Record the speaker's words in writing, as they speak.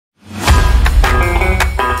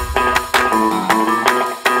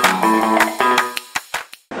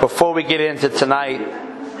Before we get into tonight,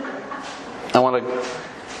 I want to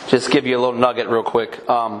just give you a little nugget real quick.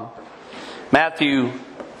 Matthew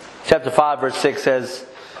chapter 5 verse 6 says,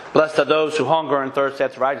 "Blessed are those who hunger and thirst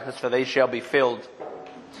after righteousness, for they shall be filled."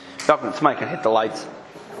 Somebody can hit the lights.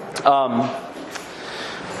 But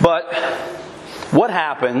what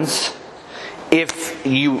happens if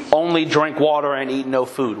you only drink water and eat no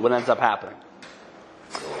food? What ends up happening?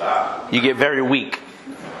 You get very weak.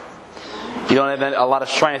 You don't have a lot of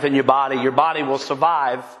strength in your body. Your body will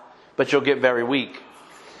survive, but you'll get very weak.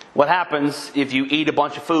 What happens if you eat a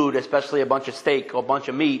bunch of food, especially a bunch of steak or a bunch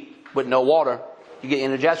of meat with no water? You get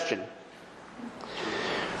indigestion.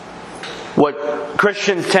 What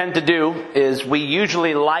Christians tend to do is we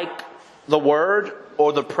usually like the Word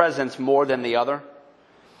or the presence more than the other.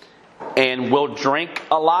 And we'll drink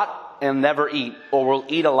a lot and never eat, or we'll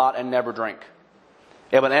eat a lot and never drink.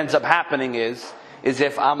 And what ends up happening is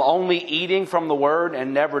if I'm only eating from the Word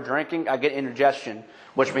and never drinking, I get indigestion,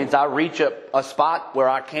 which means I reach a spot where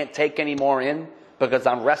I can't take any more in because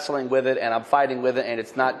I'm wrestling with it and I'm fighting with it and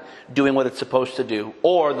it's not doing what it's supposed to do.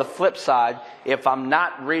 Or the flip side, if I'm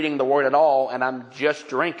not reading the Word at all and I'm just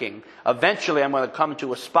drinking, eventually I'm going to come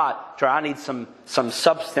to a spot where I need some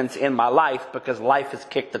substance in my life because life has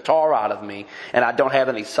kicked the tar out of me and I don't have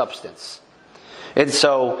any substance. And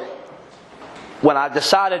so when I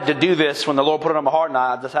decided to do this, when the Lord put it on my heart and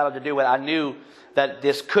I decided to do it, I knew that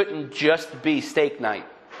this couldn't just be steak night.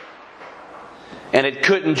 And it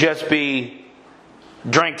couldn't just be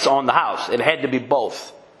drinks on the house. It had to be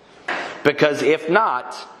both. Because if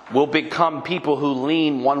not, we'll become people who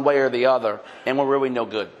lean one way or the other, and we're really no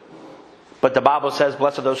good. But the Bible says,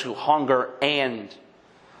 "Blessed are those who hunger and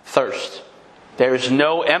thirst." There is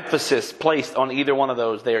no emphasis placed on either one of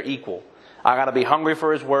those. They are equal. I got to be hungry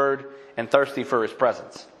for His Word and thirsty for His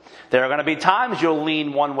presence. There are going to be times you'll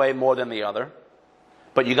lean one way more than the other,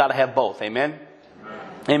 but you got to have both. Amen?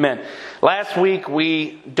 Amen. Last week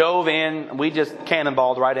we dove in, we just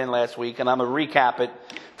cannonballed right in last week, and I'm going to recap it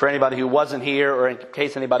for anybody who wasn't here or in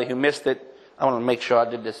case anybody who missed it. I want to make sure I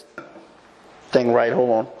did this thing right. Hold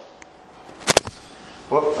on.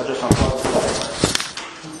 Whoop, I just unplugged it.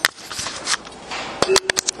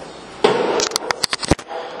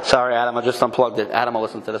 Sorry, Adam, I just unplugged it. Adam will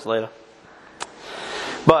listen to this later.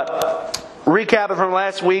 But recapping from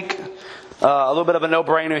last week, a little bit of a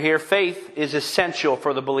no-brainer here. Faith is essential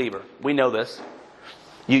for the believer. We know this.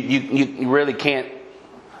 You really can't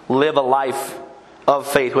live a life of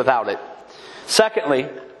faith without it. Secondly,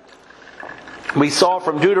 we saw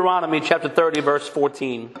from Deuteronomy chapter 30 verse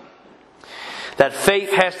 14 that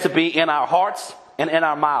faith has to be in our hearts and in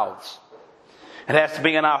our mouths. It has to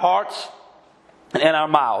be in our hearts and in our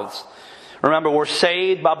mouths. Remember, we're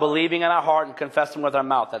saved by believing in our heart and confessing with our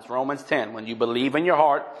mouth. That's Romans 10. When you believe in your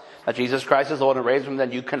heart that Jesus Christ is Lord and raised from them,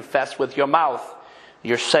 then you confess with your mouth.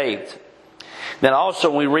 You're saved. Then also,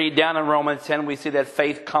 when we read down in Romans 10, we see that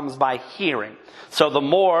faith comes by hearing. So the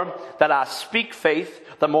more that I speak faith,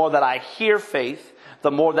 the more that I hear faith, the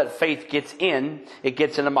more that faith gets in, it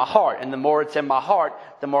gets into my heart. And the more it's in my heart,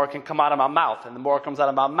 the more it can come out of my mouth. And the more it comes out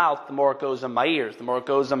of my mouth, the more it goes in my ears. The more it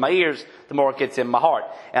goes in my ears, the more it gets in my heart.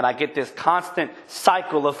 And I get this constant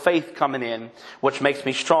cycle of faith coming in, which makes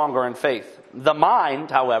me stronger in faith. The mind,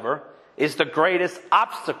 however, is the greatest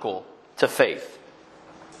obstacle to faith.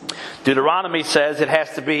 Deuteronomy says it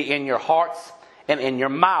has to be in your hearts and in your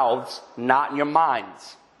mouths, not in your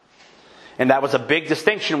minds. And that was a big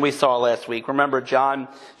distinction we saw last week. Remember John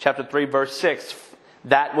chapter 3 verse 6.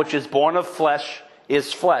 That which is born of flesh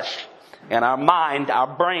is flesh. And our mind, our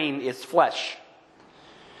brain is flesh.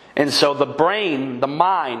 And so the brain, the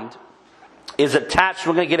mind, is attached.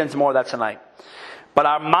 We're going to get into more of that tonight. But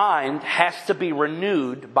our mind has to be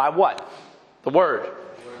renewed by what? The Word.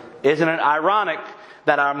 Isn't it ironic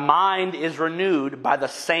that our mind is renewed by the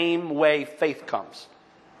same way faith comes?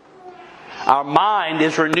 Our mind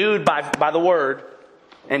is renewed by the Word,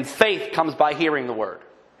 and faith comes by hearing the Word.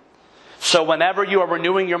 So whenever you are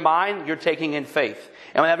renewing your mind, you're taking in faith.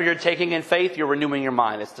 And whenever you're taking in faith, you're renewing your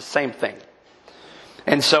mind. It's the same thing.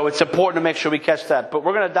 And so it's important to make sure we catch that. But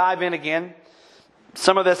we're going to dive in again.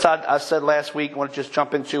 Some of this I said last week. I want to just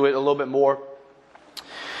jump into it a little bit more.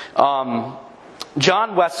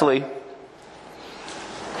 John Wesley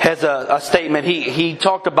has a statement. He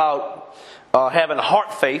talked about having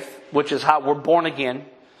heart faith, which is how we're born again.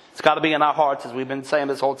 It's got to be in our hearts, as we've been saying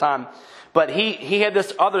this whole time. But he had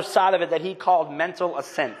this other side of it that he called mental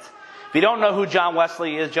assent. If you don't know who John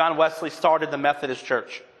Wesley is, John Wesley started the Methodist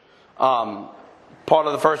Church. Part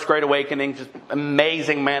of the First Great Awakening, just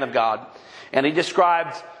amazing man of God. And he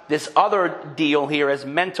describes this other deal here as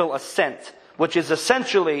mental assent, which is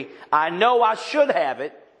essentially, I know I should have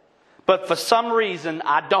it, but for some reason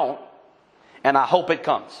I don't, and I hope it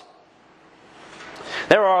comes.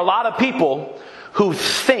 There are a lot of people who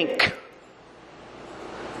think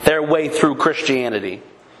their way through Christianity,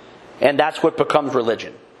 and that's what becomes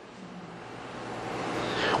religion.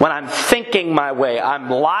 When I'm thinking my way, I'm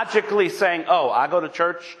logically saying, oh, I go to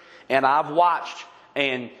church and I've watched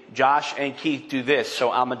and Josh and Keith do this,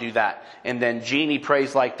 so I'm going to do that. And then Jeannie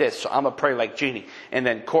prays like this, so I'm going to pray like Jeannie. And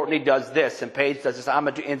then Courtney does this and Paige does this.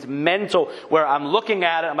 It's mental where I'm looking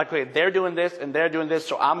at it. I'm like, okay, they're doing this and they're doing this,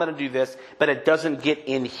 so I'm going to do this. But it doesn't get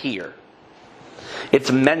in here.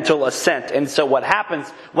 It's mental assent. And so what happens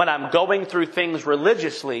when I'm going through things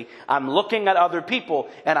religiously, I'm looking at other people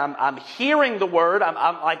and I'm hearing the word.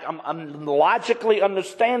 I'm logically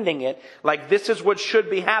understanding it. Like this is what should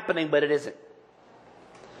be happening, but it isn't.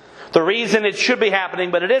 The reason it should be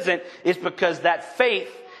happening, but it isn't, is because that faith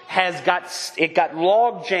got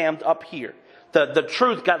log jammed up here. The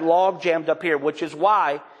truth got log jammed up here, which is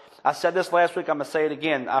why I said this last week. I'm going to say it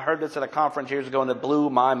again. I heard this at a conference years ago and it blew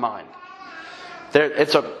my mind.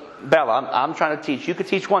 Bella, I'm trying to teach. You could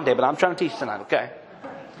teach one day, but I'm trying to teach tonight, okay?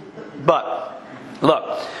 But, look,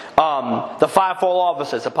 the fivefold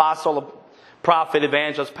offices, apostle, prophet,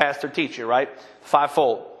 evangelist, pastor, teacher, right?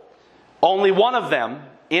 Fivefold. Only one of them,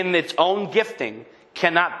 in its own gifting,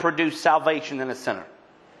 cannot produce salvation in a sinner.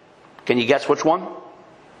 Can you guess which one?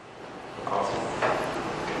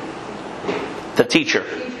 The teacher.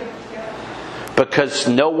 Because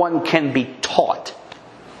no one can be taught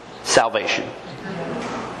salvation.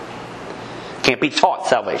 Can't be taught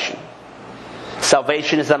salvation.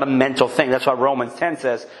 Salvation is not a mental thing. That's why Romans 10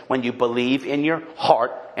 says, when you believe in your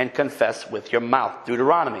heart and confess with your mouth.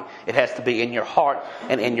 Deuteronomy. It has to be in your heart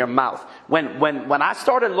and in your mouth. When I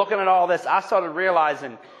started looking at all this, I started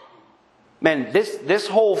realizing, man, this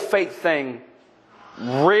whole faith thing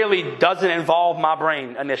really doesn't involve my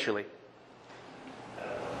brain initially.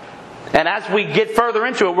 And as we get further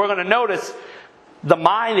into it, we're going to notice the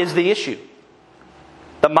mind is the issue.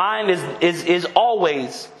 The mind is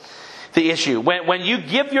always the issue. When you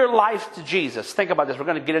give your life to Jesus, think about this. We're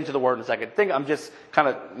going to get into the word in a second. I'm just kind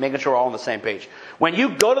of making sure we're all on the same page. When you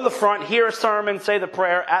go to the front, hear a sermon, say the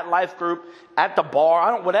prayer at life group, at the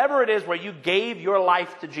bar, whatever it is where you gave your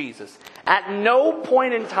life to Jesus, at no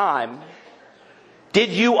point in time did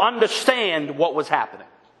you understand what was happening.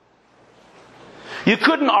 You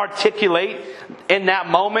couldn't articulate in that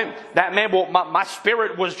moment that, man, well, my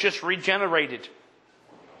spirit was just regenerated.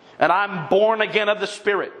 And I'm born again of the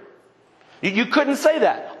Spirit. You couldn't say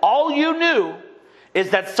that. All you knew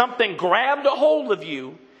is that something grabbed a hold of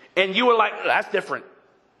you and you were like, that's different.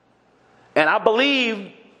 And I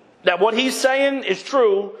believe that what he's saying is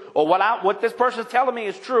true, or what this person is telling me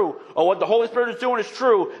is true, or what the Holy Spirit is doing is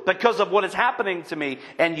true because of what is happening to me.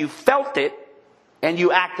 And you felt it and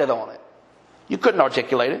you acted on it. You couldn't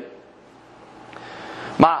articulate it.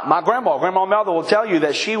 My Grandma Melda will tell you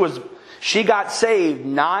that she got saved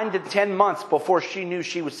 9 to 10 months before she knew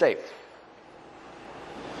she was saved.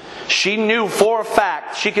 She knew for a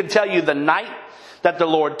fact, she could tell you the night that the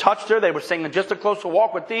Lord touched her. They were singing Just a Closer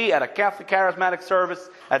Walk with Thee at a Catholic charismatic service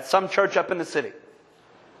at some church up in the city.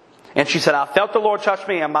 And she said, I felt the Lord touch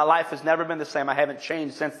me and my life has never been the same. I haven't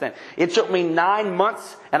changed since then. It took me 9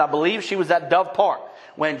 months, and I believe she was at Dove Park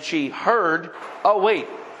when she heard, oh wait,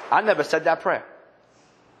 I never said that prayer.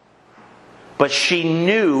 But she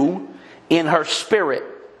knew in her spirit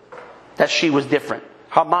that she was different.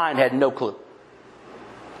 Her mind had no clue.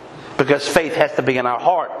 Because faith has to be in our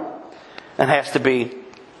heart and has to be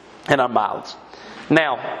in our mouths.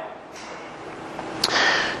 Now,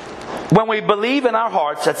 when we believe in our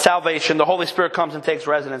hearts that salvation, the Holy Spirit comes and takes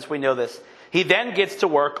residence. We know this. He then gets to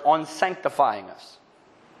work on sanctifying us.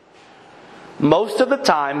 Most of the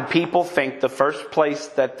time, people think the first place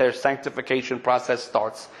that their sanctification process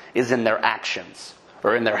starts is in their actions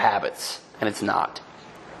or in their habits, and it's not.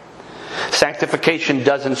 Sanctification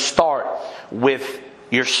doesn't start with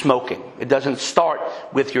your smoking. It doesn't start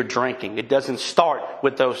with your drinking. It doesn't start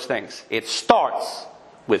with those things. It starts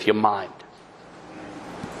with your mind.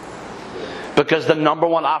 Because the number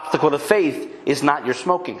one obstacle to faith is not your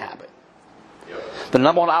smoking habit. The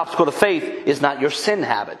number one obstacle to faith is not your sin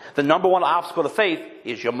habit. The number one obstacle to faith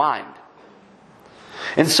is your mind.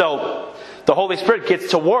 And so, the Holy Spirit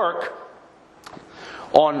gets to work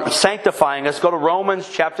on sanctifying us. Go to Romans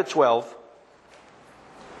chapter 12.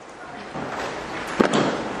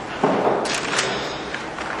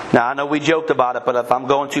 Now, I know we joked about it, but if I'm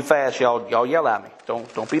going too fast, y'all yell at me.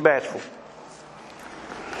 Don't be bashful.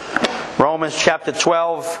 Romans chapter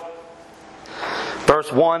 12,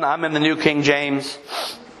 verse 1. I'm in the New King James.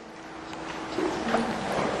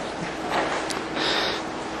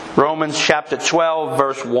 Romans chapter 12,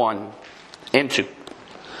 verse 1 and 2.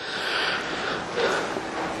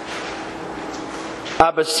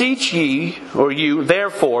 I beseech ye, or you,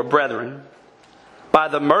 therefore, brethren, by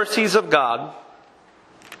the mercies of God,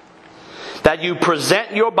 that you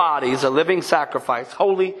present your bodies a living sacrifice,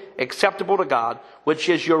 holy, acceptable to God, which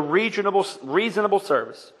is your reasonable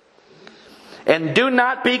service. And do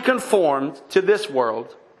not be conformed to this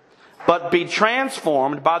world, but be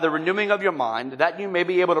transformed by the renewing of your mind, that you may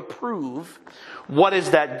be able to prove what is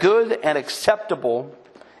that good and acceptable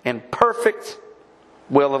and perfect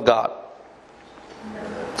will of God.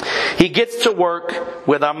 He gets to work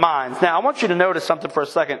with our minds. Now, I want you to notice something for a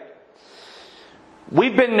second.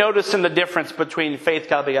 We've been noticing the difference between faith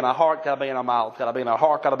got to be in our heart, got to be in our mouth, got to be in our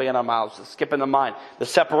heart, got to be in our mouths, skipping the mind, the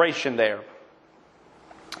separation there.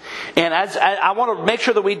 And as I want to make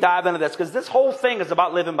sure that we dive into this, because this whole thing is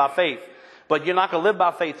about living by faith. But you're not going to live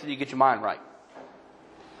by faith until you get your mind right.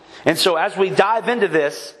 And so as we dive into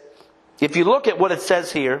this, if you look at what it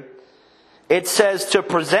says here, it says to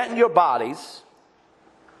present your bodies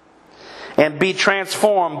and be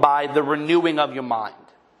transformed by the renewing of your mind.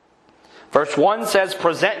 Verse 1 says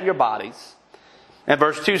present your bodies. And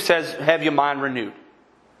verse 2 says have your mind renewed.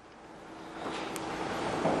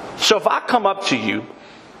 So if I come up to you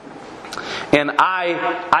and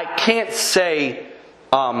I can't say,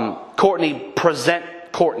 Courtney, present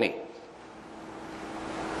Courtney.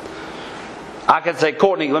 I can say,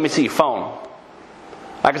 Courtney, let me see your phone.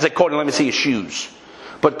 I can say, Courtney, let me see your shoes.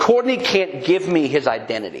 But Courtney can't give me his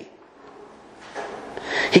identity.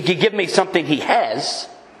 He can give me something he has,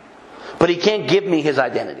 but he can't give me his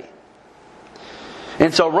identity.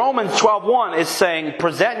 And so Romans 12:1 is saying,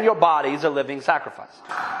 present your bodies a living sacrifice.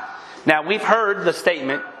 Now, we've heard the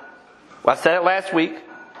statement, I said it last week,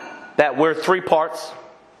 that we're three parts.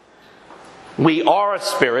 We are a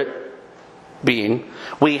spirit being,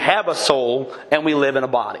 we have a soul, and we live in a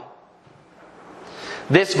body.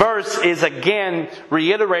 This verse is again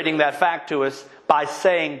reiterating that fact to us by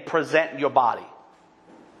saying, present your body.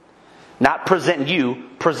 Not present you,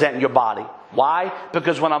 present your body. Why?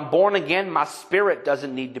 Because when I'm born again, my spirit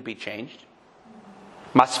doesn't need to be changed.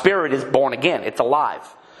 My spirit is born again. It's alive.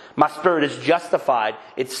 My spirit is justified.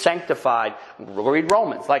 It's sanctified. Read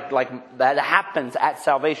Romans. Like that happens at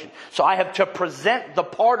salvation. So I have to present the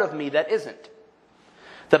part of me that isn't.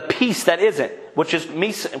 The piece that isn't. Which is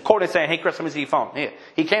me, Courtney saying, hey Chris, let me see your phone. Here.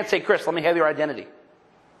 He can't say, Chris, let me have your identity.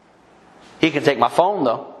 He can take my phone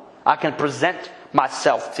though. I can present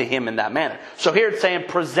myself to him in that manner. So here it's saying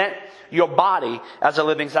present your body as a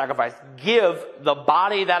living sacrifice. Give the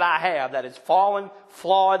body that I have that is fallen,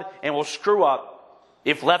 flawed, and will screw up,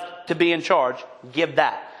 if left to be in charge, give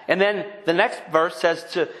that. And then the next verse says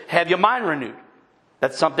to have your mind renewed.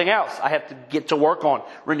 That's something else I have to get to work on,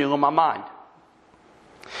 renewing my mind.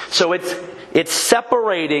 So it's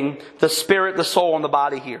separating the spirit, the soul, and the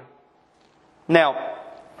body here. Now,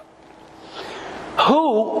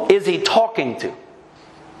 who is he talking to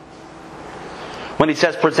when he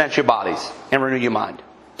says present your bodies and renew your mind?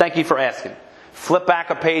 Thank you for asking. Flip back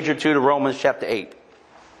a page or two to Romans chapter 8.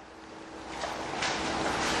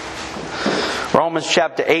 Romans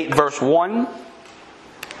chapter 8 verse 1.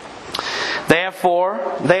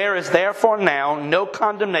 There is therefore now no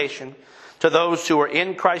condemnation to those who are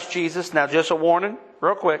in Christ Jesus. Now just a warning,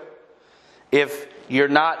 real quick. If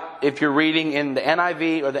you're reading in the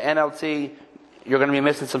NIV or the NLT, you're going to be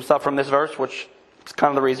missing some stuff from this verse, which is kind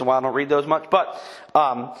of the reason why I don't read those much. But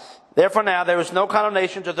therefore now there is no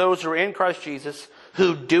condemnation to those who are in Christ Jesus,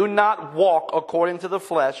 who do not walk according to the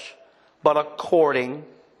flesh, but according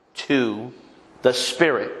to the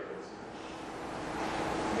Spirit.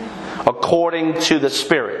 According to the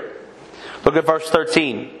Spirit. Look at verse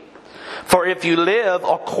 13. For if you live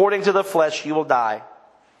according to the flesh, you will die.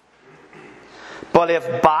 But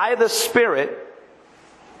if by the Spirit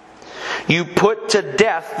you put to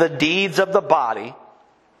death the deeds of the body,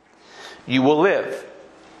 you will live.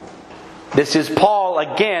 This is Paul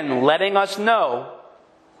again letting us know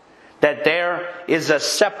that there is a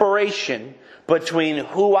separation between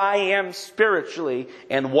who I am spiritually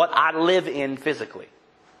and what I live in physically.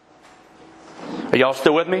 Are y'all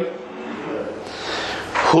still with me?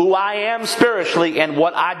 Who I am spiritually and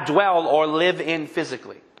what I dwell or live in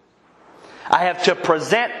physically. I have to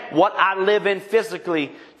present what I live in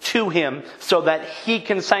physically to Him so that He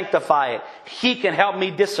can sanctify it. He can help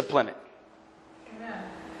me discipline it. Amen.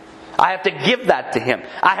 I have to give that to Him.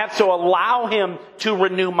 I have to allow Him to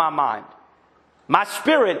renew my mind. My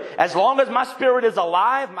spirit, as long as my spirit is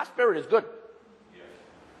alive, my spirit is good.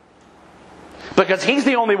 Because He's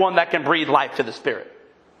the only one that can breathe life to the spirit.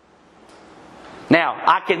 Now,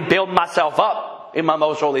 I can build myself up. in my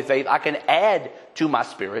most holy faith. I can add to my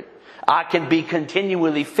spirit. I can be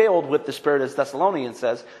continually filled with the Spirit, as Thessalonians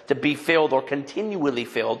says, to be filled or continually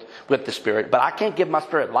filled with the Spirit. But I can't give my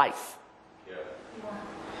spirit life.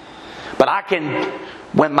 But I can,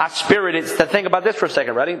 when my spirit is, to think about this for a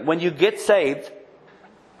second, ready? When you get saved,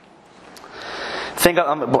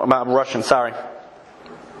 I'm rushing, sorry.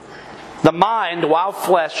 The mind, while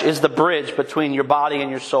flesh, is the bridge between your body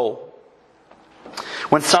and your soul.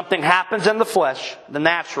 When something happens in the flesh, the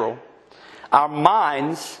natural, our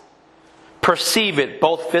minds perceive it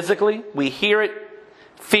both physically. We hear it,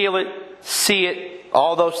 feel it, see it,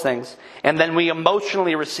 all those things. And then we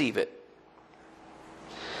emotionally receive it.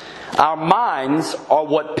 Our minds are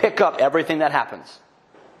what pick up everything that happens.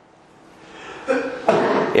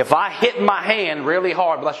 If I hit my hand really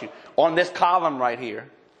hard, bless you, on this column right here,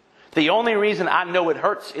 the only reason I know it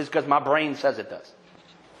hurts is because my brain says it does.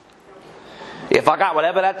 If I got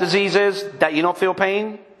whatever that disease is, that you don't feel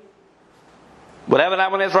pain, whatever that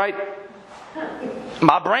one is, right?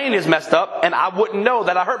 My brain is messed up and I wouldn't know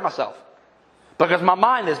that I hurt myself because my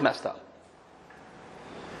mind is messed up.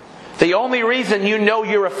 The only reason you know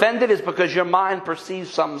you're offended is because your mind perceives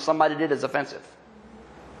something somebody did as offensive.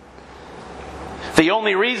 The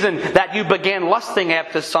only reason that you began lusting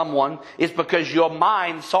after someone is because your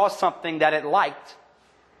mind saw something that it liked,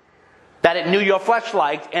 that it knew your flesh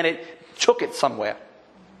liked, and it took it somewhere.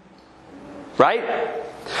 Right?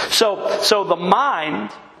 So the mind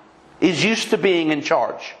is used to being in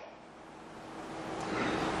charge.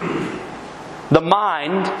 The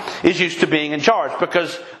mind is used to being in charge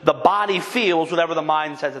because the body feels whatever the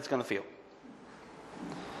mind says it's going to feel.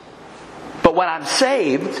 But when I'm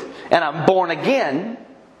saved and I'm born again,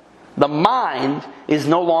 the mind is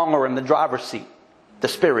no longer in the driver's seat. The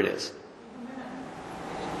Spirit is.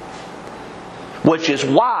 Which is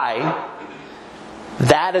why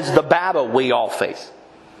that is the battle we all face.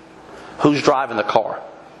 Who's driving the car?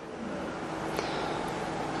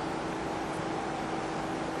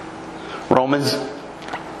 Romans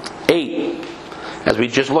 8, as we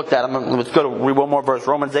just looked at them, let's go to read one more verse.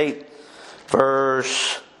 Romans 8,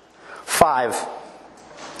 verse 5.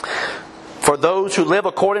 For those who live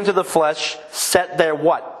according to the flesh set their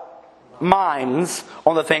what? Minds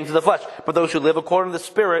on the things of the flesh. But those who live according to the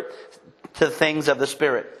Spirit, to the things of the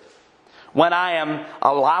Spirit. When I am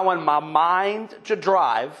allowing my mind to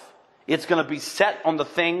drive, it's going to be set on the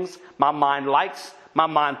things my mind likes, my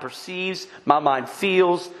mind perceives, my mind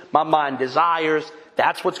feels, my mind desires.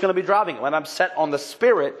 That's what's going to be driving it. When I'm set on the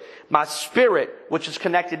Spirit, my spirit, which is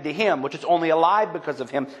connected to Him, which is only alive because of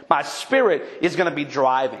Him, my spirit is going to be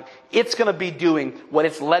driving. It's going to be doing what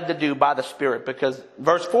it's led to do by the Spirit. Because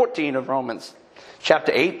verse 14 of Romans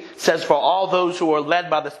chapter 8 says, for all those who are led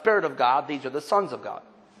by the Spirit of God, these are the sons of God.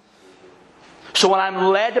 So when I'm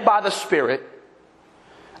led by the Spirit,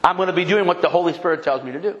 I'm going to be doing what the Holy Spirit tells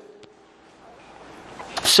me to do.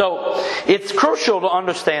 So it's crucial to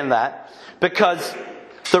understand that because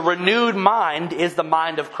the renewed mind is the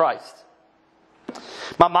mind of Christ.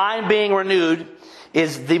 My mind being renewed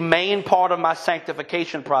is the main part of my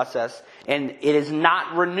sanctification process, and it is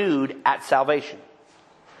not renewed at salvation.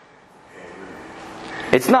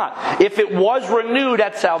 It's not. If it was renewed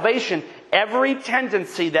at salvation, every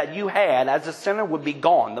tendency that you had as a sinner would be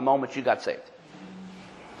gone the moment you got saved.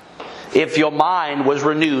 If your mind was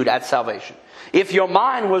renewed at salvation. If your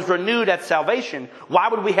mind was renewed at salvation, why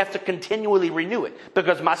would we have to continually renew it?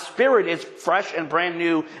 Because my spirit is fresh and brand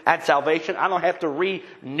new at salvation. I don't have to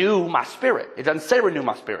renew my spirit. It doesn't say renew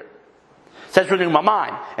my spirit. It says renew my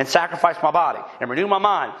mind and sacrifice my body. And renew my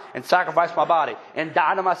mind and sacrifice my body. And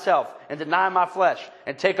die to myself and deny my flesh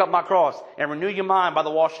and take up my cross. And renew your mind by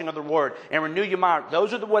the washing of the word. And renew your mind.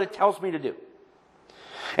 Those are what it tells me to do.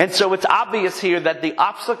 And so it's obvious here that the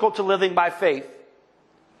obstacle to living by faith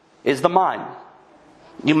is the mind.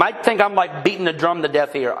 You might think I'm like beating the drum to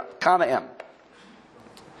death here. I kind of am.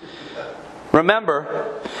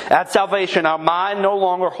 Remember, at salvation, our mind no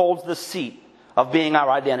longer holds the seat of being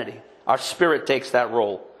our identity. Our spirit takes that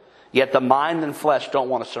role. Yet the mind and flesh don't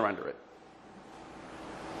want to surrender it.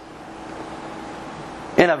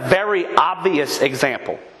 In a very obvious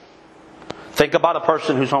example, think about a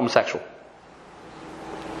person who's homosexual.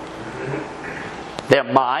 Their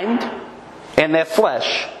mind and their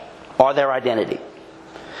flesh are their identity.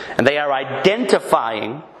 And they are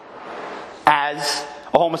identifying as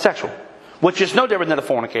a homosexual. Which is no different than a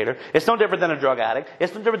fornicator. It's no different than a drug addict.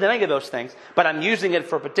 It's no different than any of those things. But I'm using it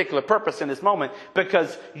for a particular purpose in this moment.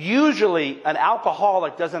 Because usually an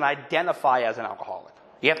alcoholic doesn't identify as an alcoholic.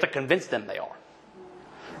 You have to convince them they are.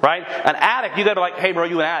 Right? An addict, you got to like, hey bro,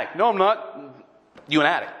 you an addict. No, I'm not. You an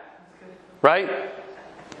addict. Right?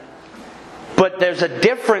 But there's a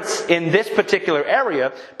difference in this particular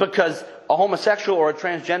area because a homosexual or a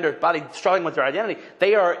transgender body struggling with their identity,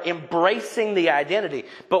 they are embracing the identity.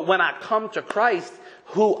 But when I come to Christ,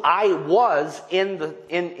 who I was in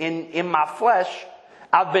my flesh,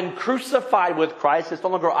 I've been crucified with Christ. It's no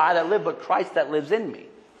longer I that live, but Christ that lives in me.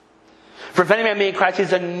 For if any man be in Christ,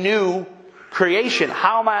 he's a new creation.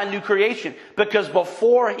 How am I a new creation? Because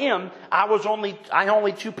before Him, I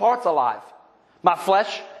only two parts alive. My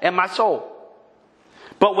flesh and my soul.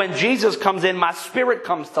 But when Jesus comes in, my spirit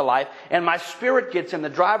comes to life, and my spirit gets in the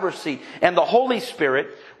driver's seat. And the Holy Spirit,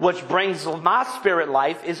 which brings my spirit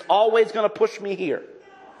life, is always going to push me here.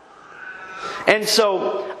 And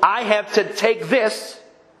so I have to take this,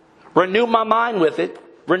 renew my mind with it,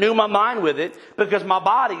 because my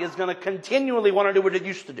body is going to continually want to do what it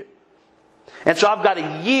used to do. And so I've got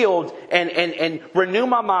to yield and renew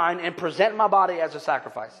my mind and present my body as a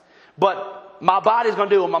sacrifice. But my body's going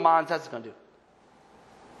to do what my mind says it's going to do.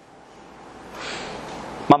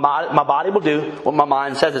 My body will do what my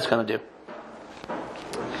mind says it's going to do.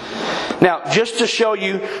 Now, just to show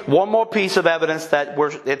you one more piece of evidence that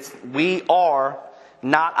we are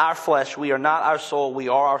not our flesh, we are not our soul, we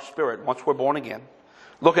are our spirit once we're born again.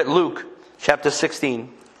 Look at Luke chapter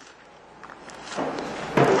 16.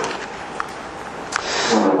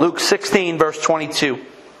 Luke 16 verse 22.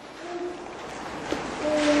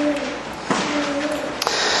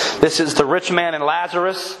 This is the rich man and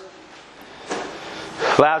Lazarus.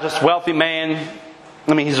 Lazarus, wealthy man.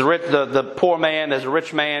 He's the poor man is a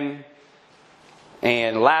rich man.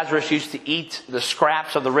 And Lazarus used to eat the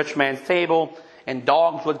scraps of the rich man's table. And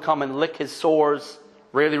dogs would come and lick his sores.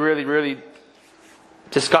 Really, really, really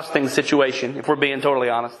disgusting situation, if we're being totally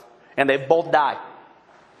honest. And they both died.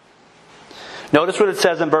 Notice what it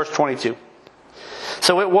says in verse 22.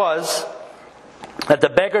 So it was that the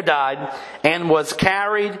beggar died and was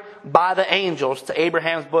carried by the angels to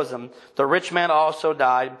Abraham's bosom. The rich man also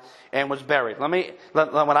died and was buried. When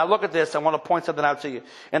I look at this, I want to point something out to you.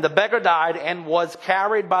 And the beggar died and was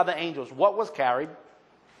carried by the angels. What was carried?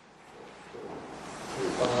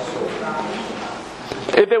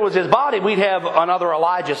 If it was his body, we'd have another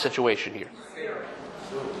Elijah situation here.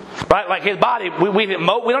 Right? Like his body, we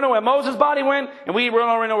don't know where Moses' body went, and we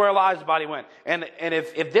don't really know where Elijah's body went. And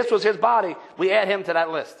if this was his body, we add him to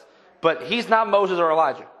that list. But he's not Moses or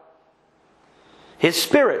Elijah. His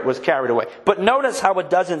spirit was carried away. But notice how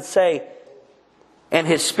it doesn't say, and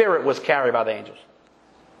his spirit was carried by the angels.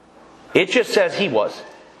 It just says he was.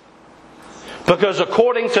 Because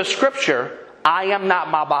according to Scripture, I am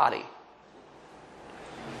not my body.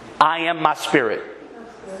 I am my spirit.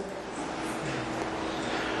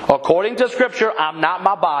 According to Scripture, I'm not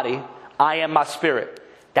my body. I am my spirit.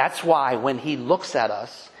 That's why when He looks at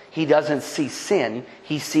us, He doesn't see sin.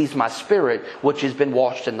 He sees my spirit, which has been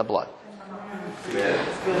washed in the blood.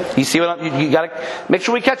 You see what you got to make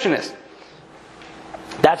sure we're catching this.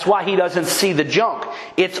 That's why He doesn't see the junk.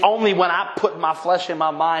 It's only when I put my flesh and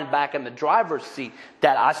my mind back in the driver's seat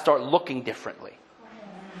that I start looking differently.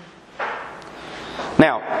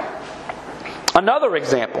 Now, another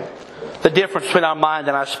example, the difference between our mind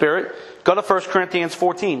and our spirit. Go to 1 Corinthians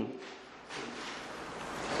 14.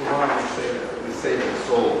 So when we say the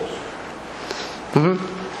souls. When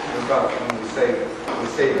we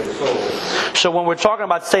say the souls. So when we're talking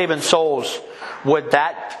about saving souls, would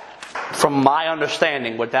that, from my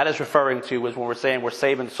understanding, what that is referring to is when we're saying we're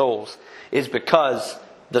saving souls, is because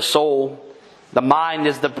the soul, the mind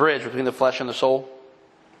is the bridge between the flesh and the soul.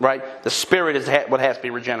 Right? The spirit is what has to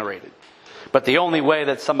be regenerated. But the only way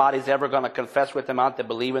that somebody's ever going to confess with them out to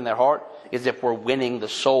believe in their heart is if we're winning the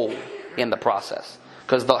soul in the process.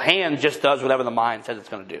 Because the hand just does whatever the mind says it's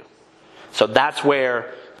going to do. So that's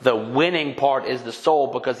where the winning part is the soul,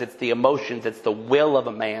 because it's the emotions, it's the will of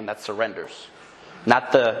a man that surrenders.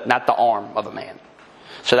 Not the arm of a man.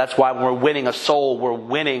 So that's why when we're winning a soul, we're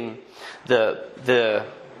winning the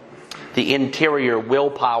interior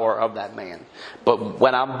willpower of that man. But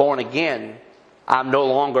when I'm born again,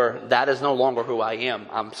 that is no longer who I am.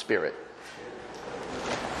 I'm spirit.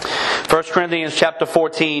 1 Corinthians chapter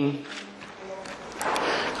 14.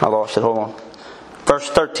 I lost it. Hold on. Verse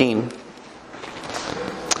 13.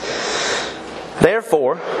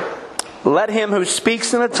 Therefore, let him who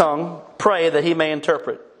speaks in a tongue pray that he may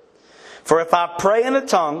interpret. For if I pray in a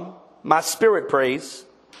tongue, my spirit prays,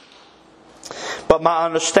 but my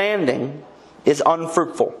understanding is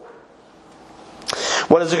unfruitful.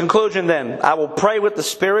 What is the conclusion then? I will pray with the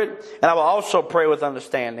Spirit, and I will also pray with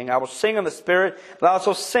understanding. I will sing in the Spirit, and I will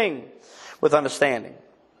also sing with understanding.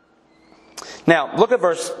 Now, look at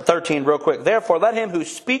verse 13 real quick. Therefore, let him who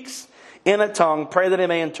speaks in a tongue pray that he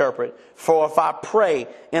may interpret. For if I pray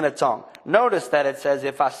in a tongue. Notice that it says,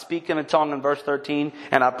 if I speak in a tongue in verse 13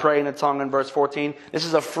 and I pray in a tongue in verse 14, this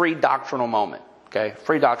is a free doctrinal moment. Okay?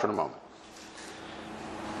 Free doctrinal moment.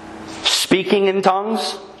 Speaking in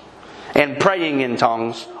tongues and praying in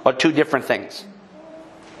tongues are two different things.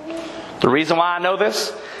 The reason why I know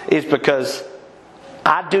this is because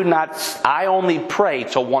I only pray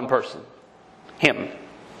to one person. Him.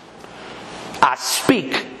 I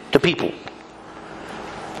speak to people.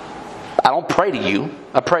 I don't pray to you.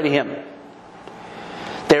 I pray to Him.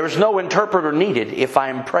 There is no interpreter needed if I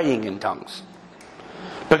am praying in tongues.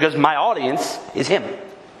 Because my audience is Him.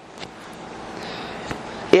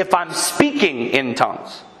 If I'm speaking in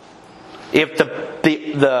tongues, if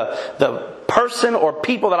the person or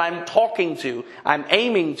people that I'm talking to, I'm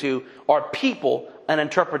aiming to, are people, an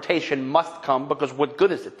interpretation must come, because what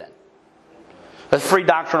good is it then? That's a free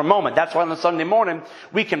doctrinal moment. That's why on a Sunday morning,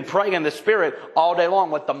 we can pray in the Spirit all day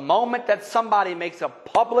long. But the moment that somebody makes a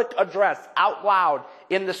public address out loud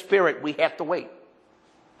in the Spirit, we have to wait.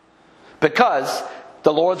 Because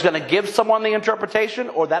the Lord's going to give someone the interpretation,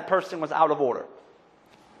 or that person was out of order.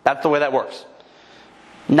 That's the way that works.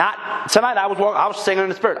 Tonight I was singing in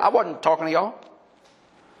the Spirit. I wasn't talking to y'all.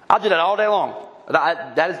 I'll do that all day long.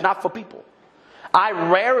 That is not for people. I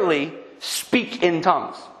rarely speak in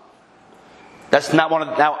tongues. That's not one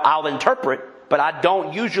of now I'll interpret, but I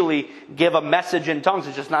don't usually give a message in tongues.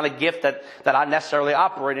 It's just not a gift that I necessarily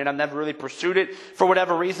operate in. I've never really pursued it for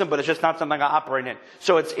whatever reason, but it's just not something I operate in.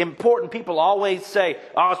 So it's important. People always say,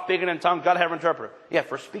 "Oh, speaking in tongues, gotta have an interpreter." Yeah,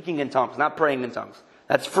 for speaking in tongues, not praying in tongues.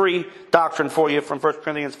 That's free doctrine for you from 1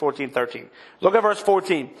 Corinthians 14:13. Look at verse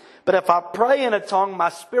 14. But if I pray in a tongue, my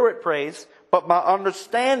spirit prays, but my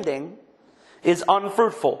understanding is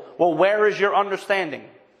unfruitful. Well, where is your understanding?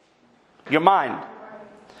 Your mind.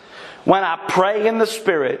 When I pray in the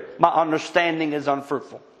Spirit, my understanding is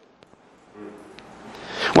unfruitful.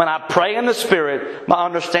 When I pray in the Spirit, my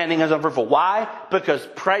understanding is unfruitful. Why? Because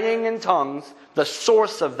praying in tongues, the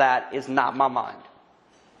source of that is not my mind.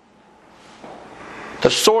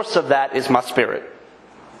 The source of that is my spirit.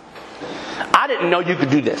 I didn't know you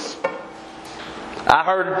could do this. I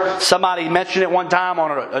heard somebody mention it one time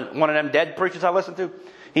on one of them dead preachers I listened to.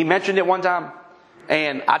 He mentioned it one time,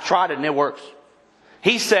 and I tried it, and it works.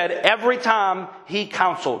 He said every time he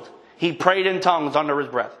counseled, he prayed in tongues under his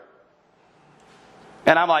breath.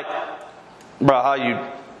 And I'm like, bro,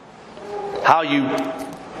 how you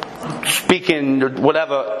speaking or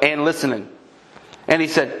whatever and listening? And he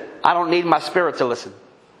said, I don't need my spirit to listen.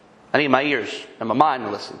 I need my ears and my mind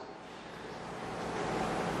to listen.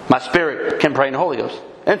 My spirit can pray in the Holy Ghost.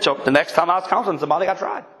 And so the next time I was counseling somebody, I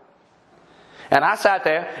tried. And I sat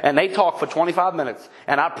there, and they talked for 25 minutes.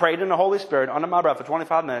 And I prayed in the Holy Spirit under my breath for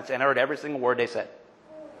 25 minutes and heard every single word they said.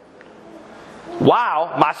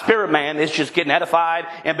 Wow, my spirit man is just getting edified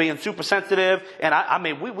and being super sensitive. And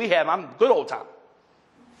I'm good old time.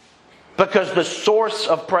 Because the source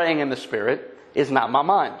of praying in the Spirit is not my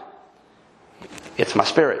mind. It's my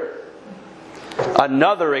spirit.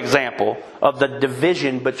 Another example of the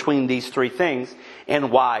division between these three things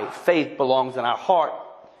and why faith belongs in our heart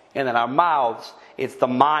and in our mouths. It's the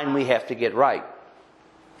mind we have to get right.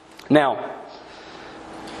 Now,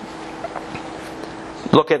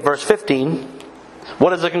 look at verse 15.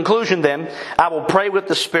 What is the conclusion then? I will pray with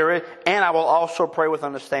the Spirit, and I will also pray with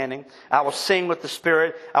understanding. I will sing with the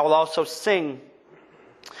Spirit. I will also sing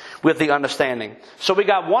with the understanding. So we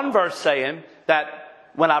got one verse saying that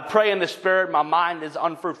when I pray in the Spirit, my mind is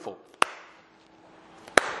unfruitful.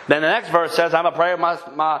 Then the next verse says, I'm going to pray with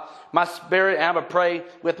my spirit, and I'm going to pray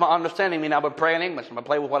with my understanding. I mean, I'm going to pray in English. I'm going to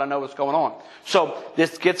pray with what I know what's going on. So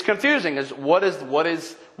this gets confusing. What is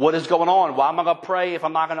going on? Why am I going to pray if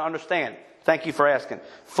I'm not going to understand? Thank you for asking.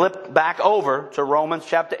 Flip back over to Romans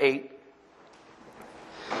chapter 8.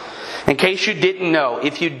 In case you didn't know,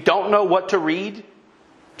 if you don't know what to read,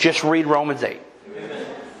 just read Romans 8.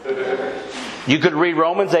 You could read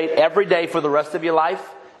Romans 8 every day for the rest of your life,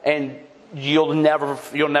 and you'll never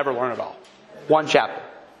learn it all. One chapter.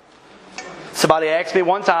 Somebody asked me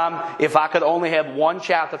one time if I could only have one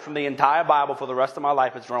chapter from the entire Bible for the rest of my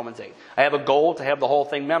life. It's Romans 8. I have a goal to have the whole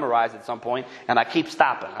thing memorized at some point, and I keep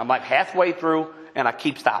stopping. I'm like halfway through, and I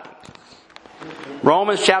keep stopping.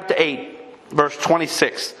 Romans chapter 8, verse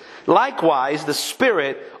 26. Likewise, the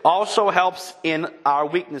Spirit also helps in our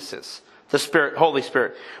weaknesses. The Spirit, Holy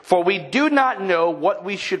Spirit. For we do not know what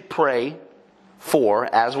we should pray for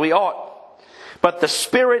as we ought. But the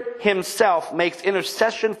Spirit Himself makes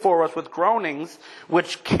intercession for us with groanings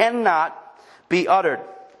which cannot be uttered.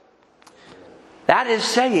 That is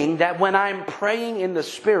saying that when I'm praying in the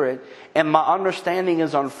Spirit and my understanding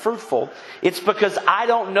is unfruitful, it's because I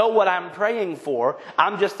don't know what I'm praying for.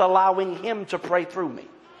 I'm just allowing Him to pray through me.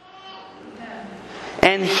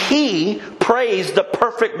 And He prays the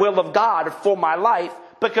perfect will of God for my life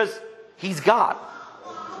because He's God.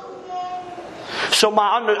 So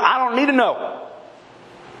I don't need to know.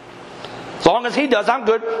 As long as He does, I'm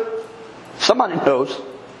good. Somebody knows.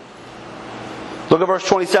 Look at verse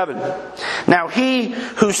 27. Now He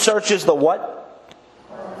who searches the what?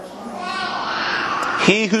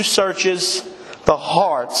 He who searches the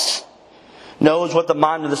hearts knows what the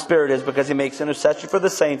mind of the Spirit is, because He makes intercession for the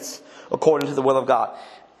saints according to the will of God.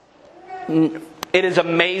 It is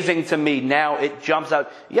amazing to me. Now it jumps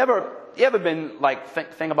out. You ever been like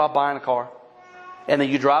think about buying a car, and then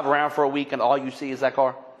you drive around for a week and all you see is that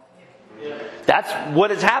car? That's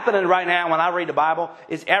what is happening right now when I read the Bible.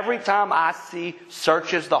 Is every time I see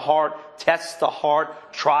searches the heart, tests the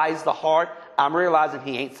heart, tries the heart, I'm realizing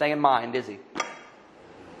He ain't saying mind, is He?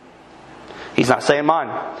 He's not saying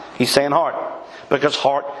mind. He's saying heart. Because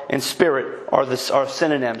heart and spirit are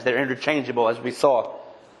synonyms. They're interchangeable, as we saw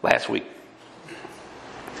last week.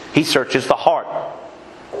 He searches the heart.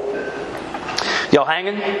 Y'all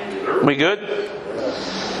hanging? We good?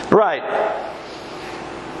 Right.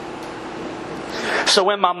 So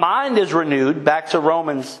when my mind is renewed, back to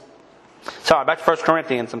 1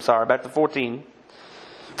 Corinthians, back to 14.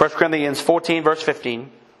 1 Corinthians 14, verse 15.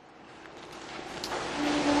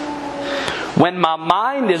 When my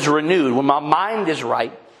mind is renewed, when my mind is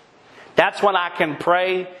right, that's when I can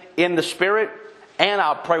pray in the Spirit, and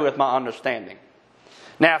I'll pray with my understanding.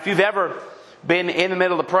 Now, if you've ever been in the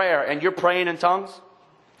middle of prayer and you're praying in tongues,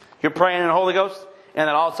 you're praying in the Holy Ghost, and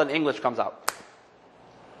then all of a sudden English comes out.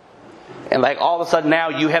 And like all of a sudden now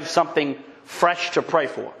you have something fresh to pray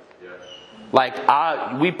for. Like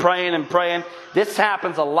we praying and praying. This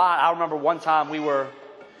happens a lot. I remember one time we were,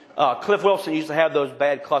 Cliff Wilson used to have those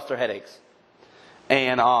bad cluster headaches.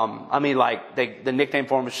 And the nickname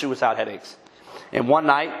for them was suicide headaches. And one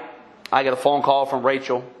night I get a phone call from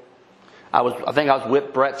Rachel. I think I was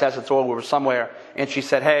with Brett Tessitore. We were somewhere. And she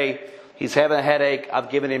said, hey, he's having a headache. I've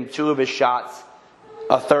given him 2 of his shots.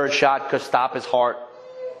 A 3rd shot could stop his heart.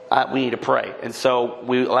 We need to pray. And so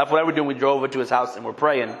we left whatever we're doing. We drove over to his house and we're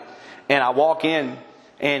praying. And I walk in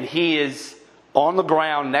and he is on the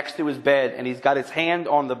ground next to his bed. And he's got his hand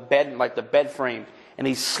on the bed, like the bed frame. And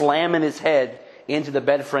he's slamming his head into the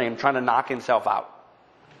bed frame trying to knock himself out.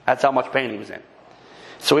 That's how much pain he was in.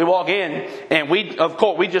 So we walk in and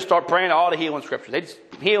we just start praying all the healing scriptures. They just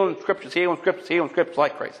healing scriptures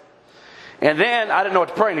like crazy. And then I didn't know what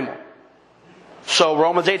to pray anymore. So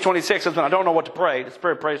Romans 8:26 says when I don't know what to pray, the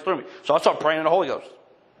Spirit prays through me. So I start praying in the Holy Ghost.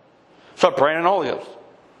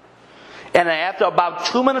 And then after about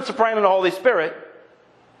 2 minutes of praying in the Holy Spirit,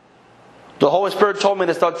 the Holy Spirit told me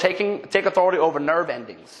to start take authority over nerve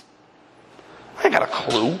endings. I ain't got a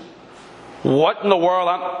clue. What in the world?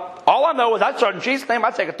 All I know is I start in Jesus' name. I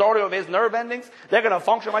take authority over his nerve endings. They're going to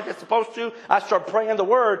function like they're supposed to. I start praying the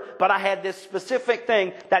Word, but I had this specific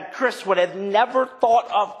thing that Chris would have never thought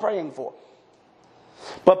of praying for.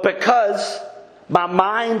 But because my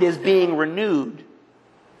mind is being renewed,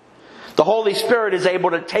 the Holy Spirit is able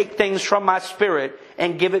to take things from my spirit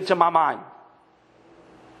and give it to my mind.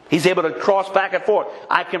 He's able to cross back and forth.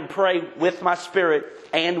 I can pray with my spirit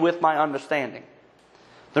and with my understanding.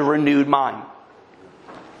 The renewed mind.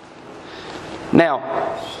 Now,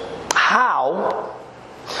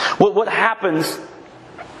 what happens?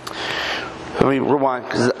 Let me rewind,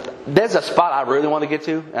 because there's a spot I really want to get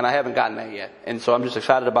to, and I haven't gotten there yet. And so I'm just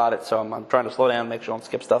excited about it, so I'm trying to slow down and make sure I don't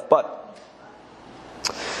skip stuff. But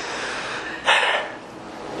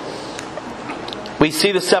we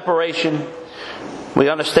see the separation. We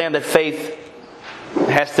understand that faith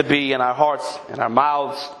has to be in our hearts and our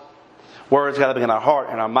mouths. Words got to be in our heart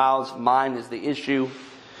and our mouths. Mind is the issue.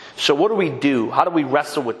 So what do we do? How do we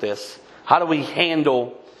wrestle with this? How do we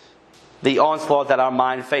handle the onslaught that our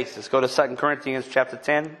mind faces? Go to 2 Corinthians chapter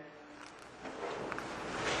 10.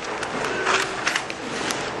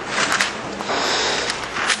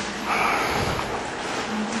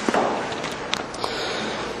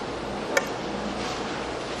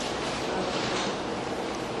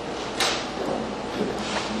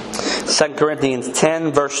 Second Corinthians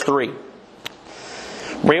 10, verse 3.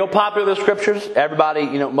 Real popular scriptures. Everybody,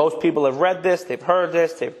 most people have read this. They've heard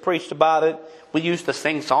this. They've preached about it. We used to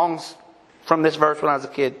sing songs from this verse when I was a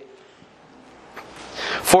kid.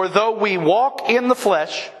 For though we walk in the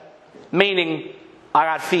flesh, meaning I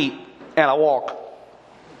got feet and I walk.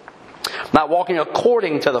 Not walking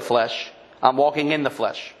according to the flesh. I'm walking in the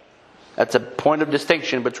flesh. That's a point of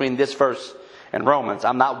distinction between this verse in Romans.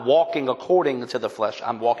 I'm not walking according to the flesh.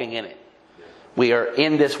 I'm walking in it. We are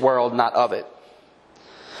in this world, not of it.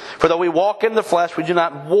 For though we walk in the flesh, we do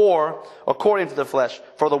not war according to the flesh.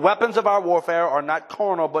 For the weapons of our warfare are not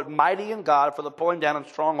carnal, but mighty in God for the pulling down of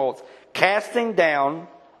strongholds, casting down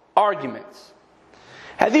arguments.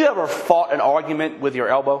 Have you ever fought an argument with your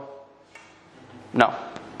elbow? No,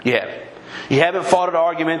 you haven't. You haven't fought an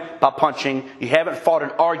argument by punching. You haven't fought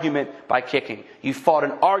an argument by kicking. You fought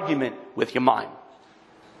an argument with your mind.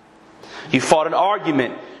 You fought an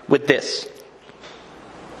argument with this.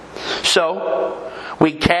 So,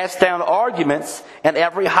 we cast down arguments and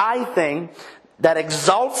every high thing that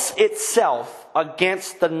exalts itself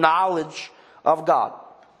against the knowledge of God,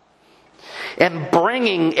 and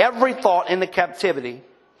bringing every thought into captivity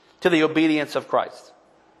to the obedience of Christ.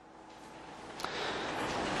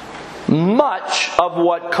 Much of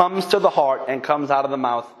what comes to the heart and comes out of the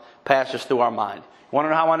mouth passes through our mind. Want to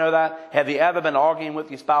know how I know that? Have you ever been arguing with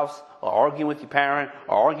your spouse, or arguing with your parent,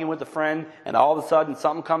 or arguing with a friend, and all of a sudden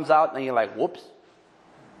something comes out and you're like, whoops.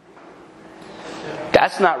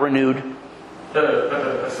 That's not renewed.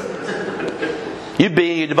 You'd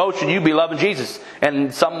be in your devotion, you'd be loving Jesus,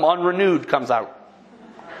 and something unrenewed comes out.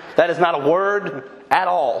 That is not a word at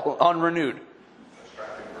all, unrenewed.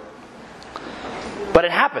 But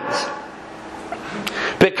it happens.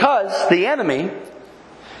 Because the enemy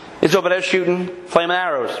is over there shooting flaming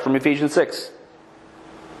arrows from Ephesians 6.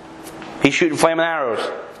 He's shooting flaming arrows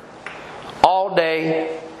all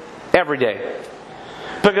day, every day.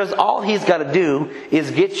 Because all he's got to do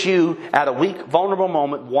is get you at a weak, vulnerable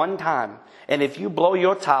moment one time. And if you blow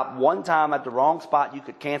your top one time at the wrong spot, you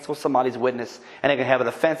could cancel somebody's witness, and they can have an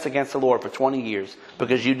offense against the Lord for 20 years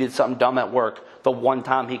because you did something dumb at work the one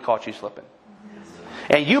time he caught you slipping.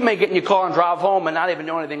 And you may get in your car and drive home and not even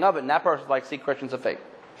know anything of it, and that person's like, see, Christians are fake.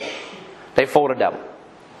 They fool the devil.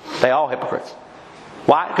 They all hypocrites.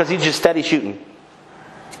 Why? Because he's just steady shooting.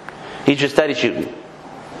 He's just steady shooting.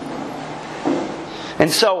 And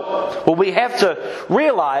so, what we have to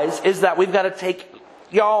realize is that we've got to take,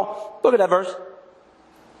 y'all, look at that verse.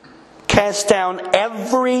 Cast down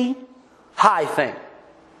every high thing.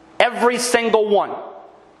 Every single one.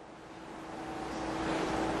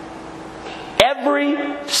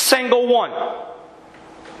 Every single one.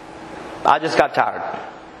 I just got tired.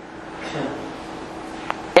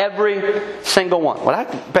 Every single one. Well,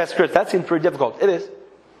 Pastor Chris, that seems pretty difficult. It is.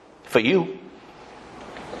 For you.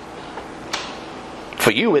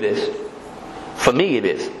 For you it is. For me it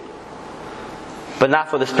is. But not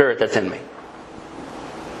for the spirit that's in me.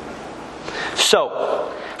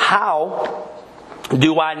 So, how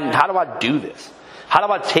do I do this? How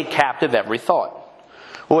do I take captive every thought?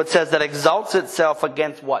 Well, it says that exalts itself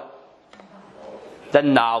against what? The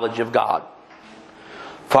knowledge of God.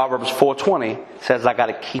 Proverbs 4:20 says I got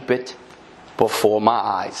to keep it before my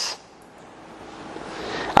eyes.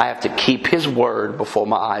 I have to keep His Word before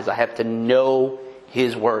my eyes. I have to know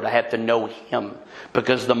His Word. I have to know Him.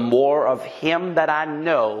 Because the more of Him that I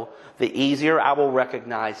know, the easier I will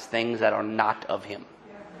recognize things that are not of Him.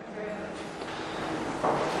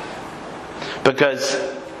 Because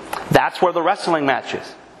that's where the wrestling match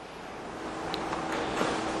is.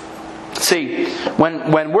 See,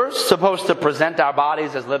 when we're supposed to present our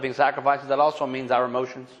bodies as living sacrifices, that also means our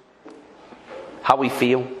emotions. How we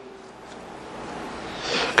feel.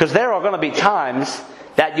 Because there are going to be times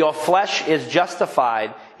that your flesh is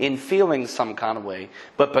justified in feeling some kind of way,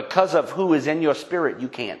 but because of who is in your spirit, you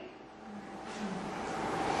can't.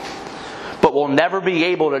 But we'll never be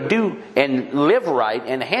able to do and live right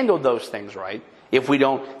and handle those things right if we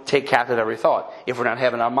don't take captive every thought. If we're not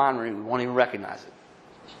having our mind renewed, we won't even recognize it.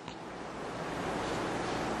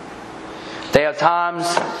 There are times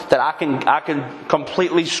that I can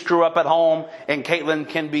completely screw up at home, and Caitlin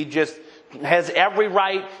has every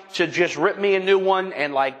right to just rip me a new one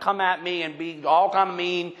and like come at me and be all kind of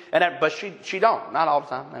mean, but she don't. Not all the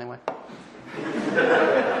time, anyway.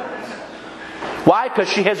 Why? Because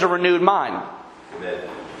she has a renewed mind. Amen.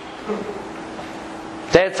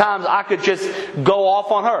 There are times I could just go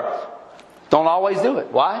off on her. Don't always do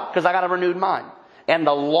it. Why? Because I got a renewed mind. And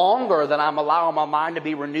the longer that I'm allowing my mind to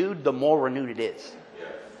be renewed, the more renewed it is.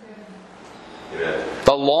 Yeah.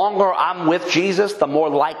 The longer I'm with Jesus, the more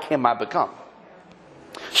like Him I become.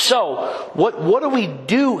 So, what do we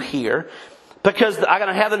do here? Because I got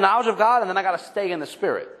to have the knowledge of God, and then I got to stay in the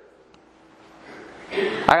Spirit.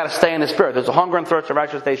 I got to stay in the Spirit. There's a hunger and thirst of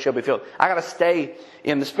righteousness, they shall be filled. I got to stay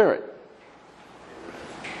in the Spirit.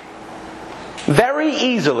 Very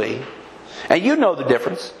easily, and you know the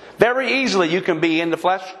difference. Very easily you can be in the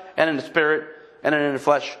flesh and in the Spirit, and then in the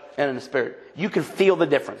flesh and in the Spirit. You can feel the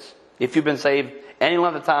difference. If you've been saved any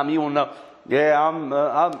length of time, you will know. Yeah,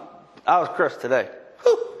 I was Chris today.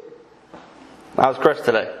 Whew. I was Chris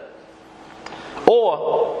today.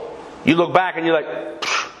 Or you look back and you're like,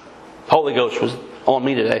 Holy Ghost was on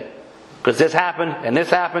me today. Because this happened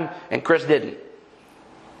and Chris didn't.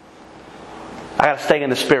 I got to stay in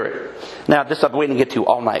the Spirit. Now, this I've been waiting to get to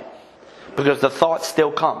all night. Because the thoughts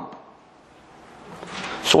still come.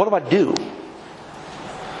 So what do I do?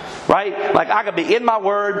 Right? Like I could be in my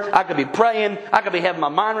Word, I could be praying, I could be having my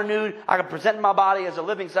mind renewed, I could present my body as a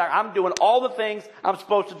living sacrifice. I'm doing all the things I'm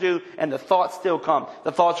supposed to do, and the thoughts still come.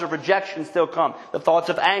 The thoughts of rejection still come. The thoughts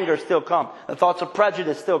of anger still come. The thoughts of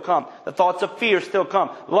prejudice still come. The thoughts of fear still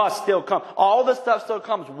come. Lust still come. All this stuff still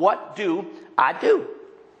comes. What do I do?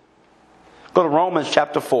 Go to Romans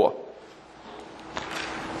chapter 4.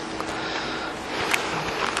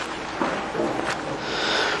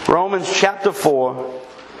 Romans chapter 4.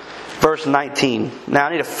 Verse 19. Now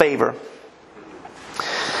I need a favor.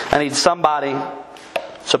 I need somebody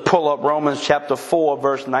to pull up Romans chapter 4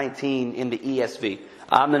 verse 19 in the ESV.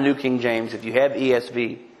 I'm the New King James. If you have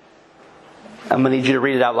ESV, I'm going to need you to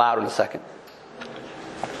read it out loud in a second.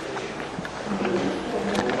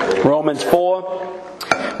 Romans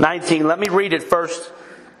 4:19. Let me read it first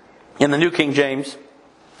in the New King James.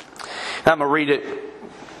 I'm going to read it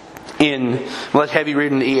let's have you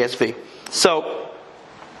read in the ESV. So,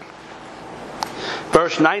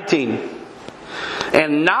 verse 19,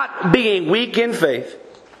 and not being weak in faith,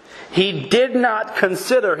 he did not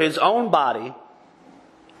consider his own body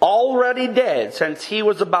already dead since he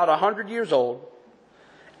was about 100 years old,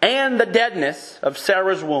 and the deadness of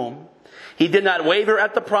Sarah's womb. He did not waver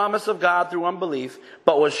at the promise of God through unbelief,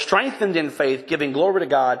 but was strengthened in faith, giving glory to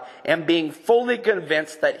God, and being fully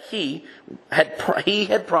convinced that he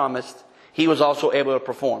had promised, he was also able to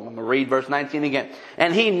perform. I'm going to read verse 19 again.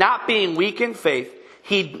 And he, not being weak in faith,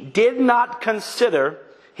 he did not consider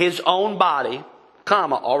his own body,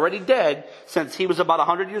 already dead, since he was about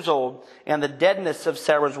 100 years old, and the deadness of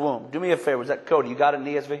Sarah's womb. Do me a favor. Is that Cody? You got it in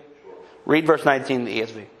the ESV? Read verse 19 in the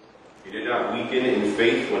ESV. He did not weaken in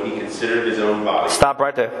faith when he considered his own body. Stop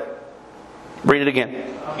right there. Read it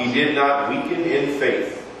again. He did not weaken in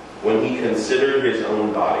faith when he considered his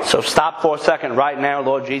own body. So stop for a second right now.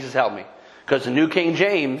 Lord Jesus, help me. Because the New King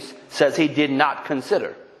James says he did not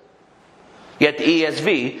consider. Yet the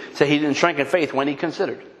ESV said he didn't shrink in faith when he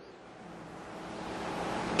considered.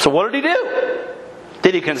 So what did he do?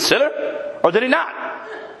 Did he consider or did he not?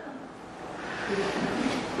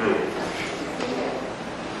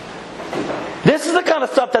 This is the kind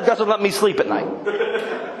of stuff that doesn't let me sleep at night.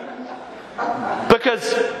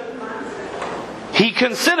 Because he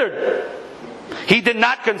considered. He did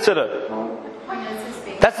not consider.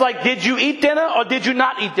 That's like, did you eat dinner or did you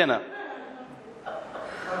not eat dinner?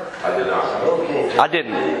 I did not. I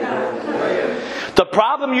didn't. The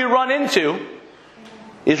problem you run into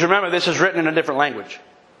is, remember, this is written in a different language.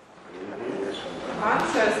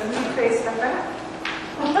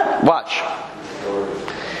 Watch.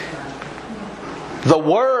 The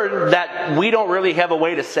word that we don't really have a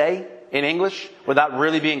way to say in English without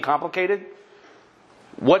really being complicated,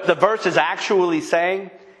 what the verse is actually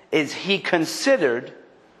saying is he considered,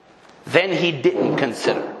 then he didn't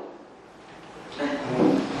consider.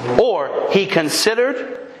 Or he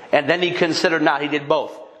considered, and then he considered not. He did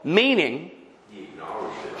both. Meaning,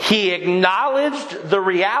 he acknowledged the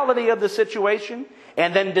reality of the situation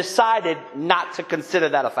and then decided not to consider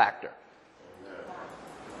that a factor.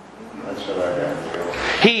 That's what I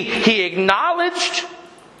got. He acknowledged,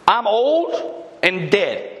 I'm old and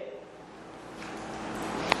dead.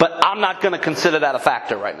 But I'm not going to consider that a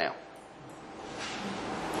factor right now.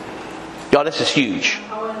 Y'all, this is huge.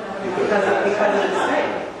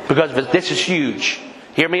 Because this is huge.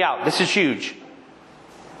 Hear me out. This is huge.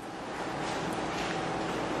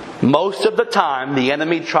 Most of the time, the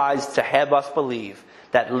enemy tries to have us believe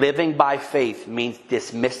that living by faith means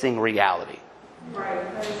dismissing reality. Right,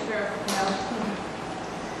 very true.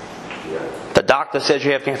 Yeah. The doctor says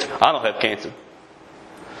you have cancer. I don't have cancer.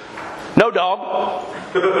 No, dog.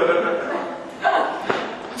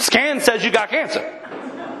 Scan says you got cancer.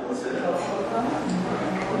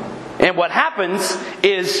 And what happens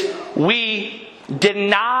is we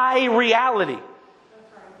deny reality.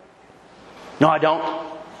 No, I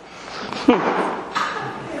don't.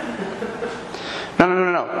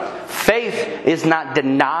 No. Faith is not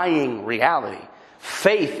denying reality.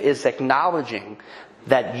 Faith is acknowledging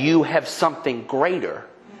that you have something greater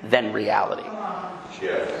than reality.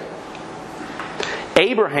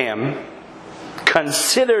 Abraham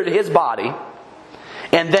considered his body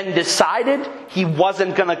and then decided he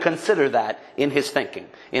wasn't going to consider that in his thinking,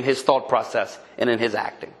 in his thought process, and in his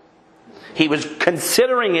acting. He was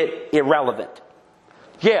considering it irrelevant.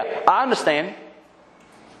 Yeah, I understand,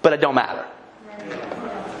 but it don't matter.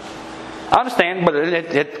 I understand, but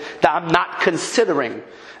I'm not considering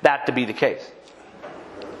that to be the case.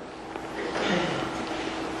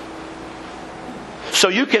 So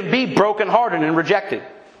you can be brokenhearted and rejected.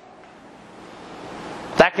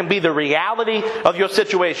 That can be the reality of your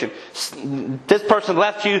situation. This person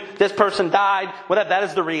left you, this person died, whatever. That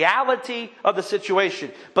is the reality of the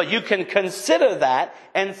situation. But you can consider that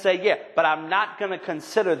and say, yeah, but I'm not going to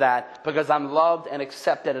consider that because I'm loved and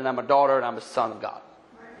accepted and I'm a daughter and I'm a son of God.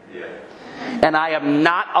 Yeah. And I am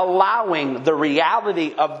not allowing the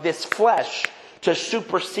reality of this flesh to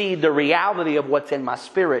supersede the reality of what's in my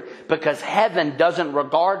spirit, because heaven doesn't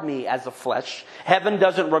regard me as a flesh. Heaven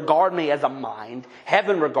doesn't regard me as a mind.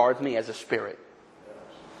 Heaven regards me as a spirit.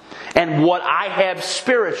 And what I have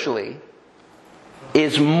spiritually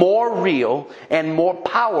is more real and more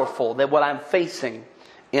powerful than what I'm facing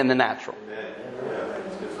in the natural.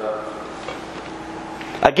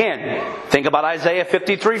 Again, think about Isaiah 4,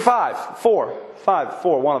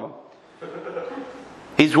 one of them.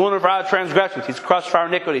 He's wounded for our transgressions. He's crushed for our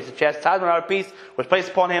iniquities. The chastisement of our peace was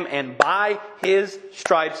placed upon him. And by his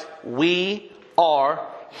stripes we are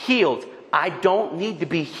healed. I don't need to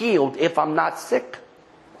be healed if I'm not sick.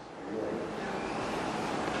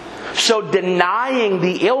 So denying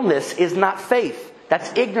the illness is not faith.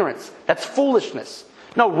 That's ignorance. That's foolishness.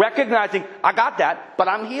 No, recognizing, I got that, but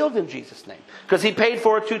I'm healed in Jesus' name. Because He paid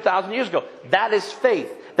for it 2,000 years ago. That is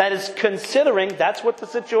faith. That is considering, that's what the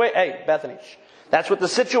situation... Hey, Bethany... That's what the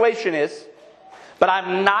situation is. But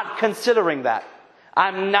I'm not considering that.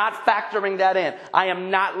 I'm not factoring that in. I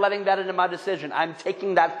am not letting that into my decision. I'm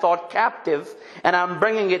taking that thought captive and I'm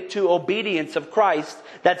bringing it to obedience of Christ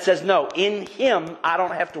that says, no, in Him I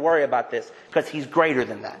don't have to worry about this because He's greater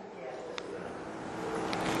than that.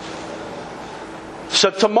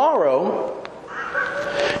 So tomorrow,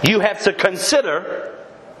 you have to consider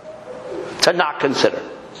to not consider.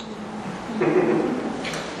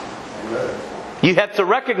 You have to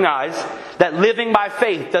recognize that living by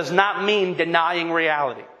faith does not mean denying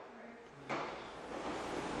reality.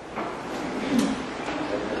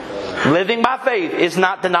 Living by faith is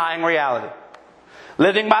not denying reality.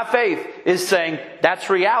 Living by faith is saying, that's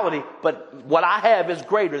reality, but what I have is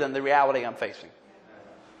greater than the reality I'm facing.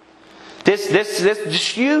 This is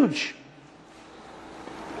huge.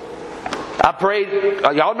 I prayed,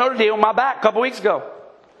 y'all know the deal, my back a couple weeks ago.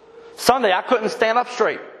 Sunday, I couldn't stand up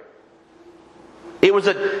straight.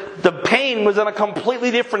 The pain was in a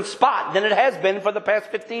completely different spot than it has been for the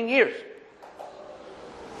past 15 years.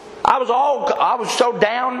 I was so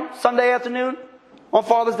down Sunday afternoon on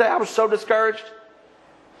Father's Day. I was so discouraged.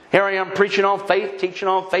 Here I am preaching on faith, teaching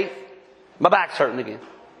on faith. My back's hurting again.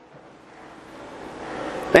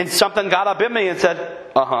 And something got up in me and said,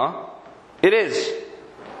 it is.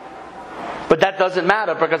 But that doesn't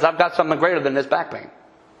matter because I've got something greater than this back pain.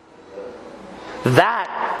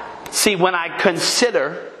 See, when I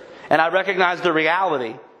consider and I recognize the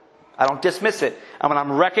reality, I don't dismiss it. And when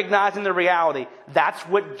I'm recognizing the reality, that's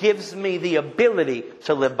what gives me the ability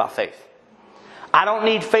to live by faith. I don't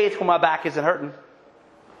need faith when my back isn't hurting.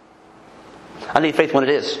 I need faith when it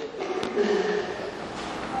is.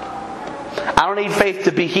 I don't need faith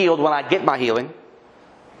to be healed when I get my healing.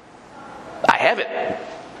 I have it.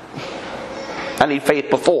 I need faith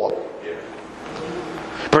before.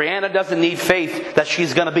 Brianna doesn't need faith that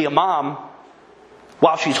she's going to be a mom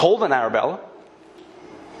while she's holding Arabella.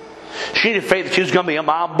 She needed faith that she was going to be a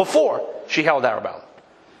mom before she held Arabella.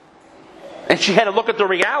 And she had to look at the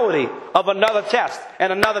reality of another test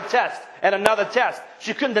and another test and another test.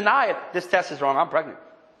 She couldn't deny it. This test is wrong. I'm pregnant.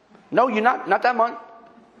 No, you're not. Not that month.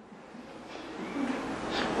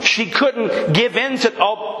 She couldn't give in to,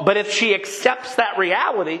 but if she accepts that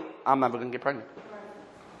reality, I'm never going to get pregnant.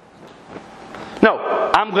 No,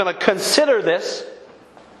 I'm going to consider this.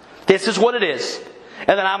 This is what it is.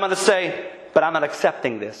 And then I'm going to say, but I'm not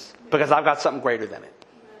accepting this because I've got something greater than it.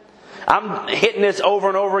 I'm hitting this over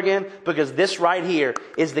and over again because this right here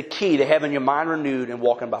is the key to having your mind renewed and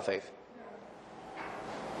walking by faith.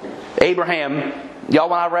 Abraham, y'all,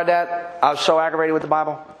 when I read that, I was so aggravated with the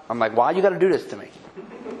Bible. I'm like, why you got to do this to me?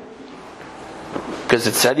 Because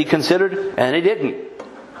it said he considered and he didn't.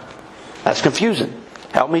 That's confusing.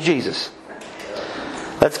 Help me, Jesus.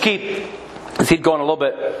 Let's keep going a little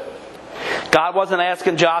bit. God wasn't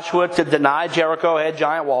asking Joshua to deny Jericho had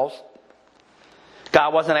giant walls.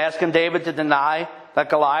 God wasn't asking David to deny that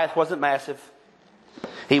Goliath wasn't massive.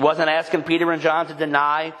 He wasn't asking Peter and John to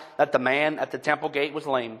deny that the man at the temple gate was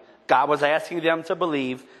lame. God was asking them to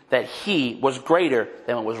believe that He was greater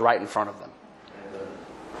than what was right in front of them.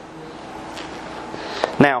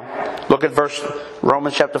 Now, look at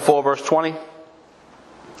Romans chapter 4, verse 20.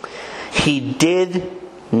 He did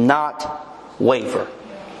not waver.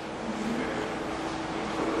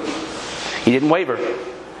 He didn't waver.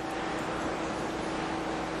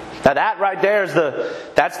 Now that right there is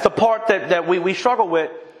that's the part that we struggle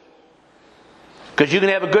with. Because you can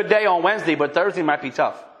have a good day on Wednesday, but Thursday might be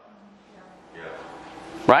tough.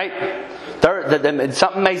 Right?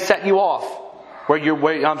 Something may set you off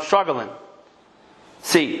where I'm struggling.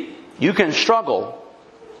 See, you can struggle,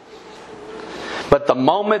 but the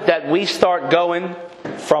moment that we start going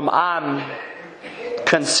from I'm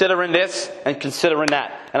considering this and considering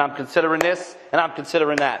that, and I'm considering this and I'm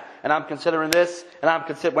considering that, and I'm considering this and I'm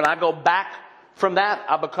considering, when I go back from that,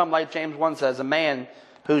 I become, like James 1 says, a man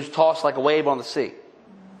who's tossed like a wave on the sea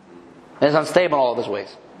and is unstable in all of his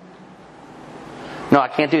ways. No, I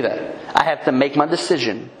can't do that. I have to make my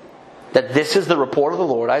decision that this is the report of the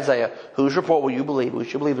Lord. Isaiah, whose report will you believe? We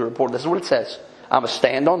should believe the report. This is what it says. I'm going to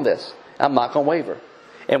stand on this. I'm not going to waver.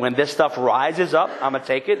 And when this stuff rises up, I'm going to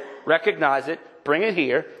take it, recognize it, bring it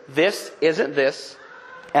here. This isn't this.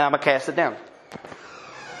 And I'm going to cast it down.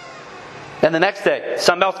 Then the next day,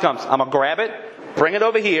 something else comes. I'm going to grab it, bring it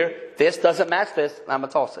over here. This doesn't match this. And I'm going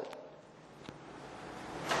to toss it.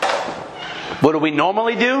 What do we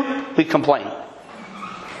normally do? We complain.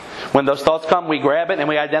 When those thoughts come, we grab it and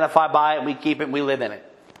we identify by it, we keep it, and we live in it.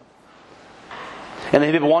 And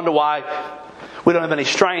then people wonder why we don't have any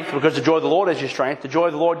strength, because the joy of the Lord is your strength. The joy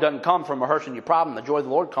of the Lord doesn't come from rehearsing your problem. The joy of the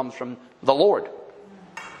Lord comes from the Lord.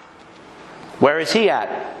 Where is He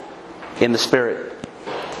at? In the Spirit.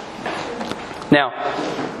 Now,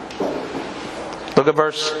 look at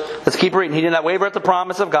let's keep reading. He did not waver at the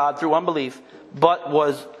promise of God through unbelief, but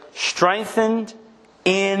was strengthened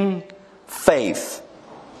in faith.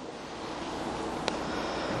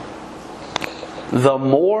 The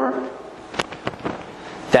more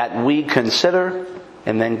that we consider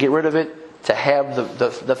and then get rid of it to have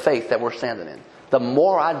the faith that we're standing in, the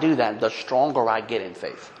more I do that, the stronger I get in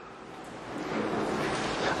faith.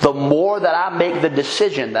 The more that I make the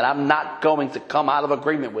decision that I'm not going to come out of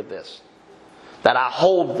agreement with this, that I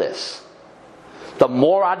hold this, the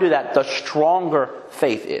more I do that, the stronger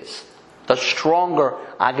faith is. The stronger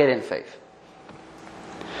I get in faith.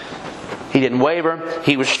 He didn't waver.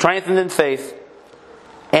 He was strengthened in faith.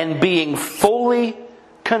 And being fully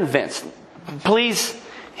convinced. Please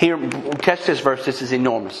catch this verse. This is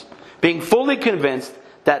enormous. Being fully convinced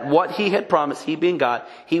that what He had promised, He being God,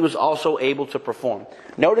 He was also able to perform.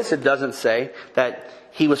 Notice it doesn't say that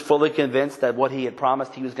He was fully convinced that what He had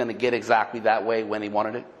promised He was going to get exactly that way when He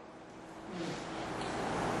wanted it.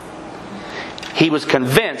 He was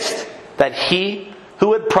convinced that He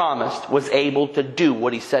who had promised was able to do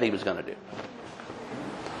what He said He was going to do.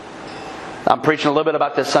 I'm preaching a little bit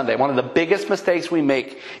about this Sunday. One of the biggest mistakes we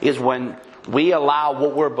make is when we allow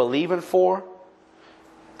what we're believing for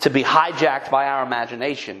to be hijacked by our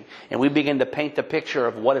imagination, and we begin to paint the picture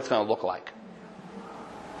of what it's going to look like.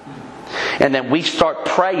 And then we start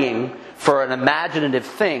praying for an imaginative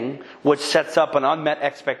thing which sets up an unmet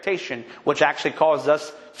expectation, which actually causes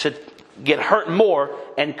us to get hurt more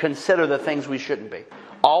and consider the things we shouldn't be.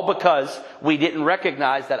 All because we didn't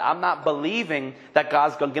recognize that I'm not believing that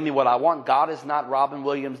God's going to give me what I want. God is not Robin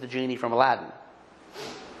Williams, the genie from Aladdin.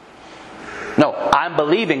 No, I'm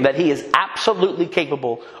believing that He is absolutely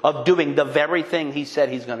capable of doing the very thing He said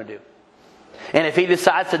He's going to do. And if He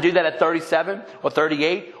decides to do that at 37 or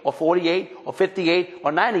 38 or 48 or 58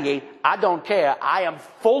 or 98, I don't care. I am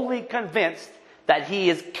fully convinced that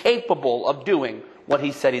He is capable of doing what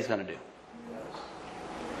He said He's going to do.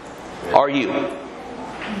 Are you?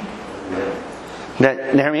 Now,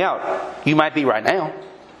 hear me out. You might be right now,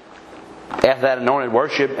 after that anointed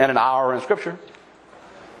worship and an hour in Scripture.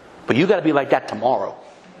 But you got to be like that tomorrow.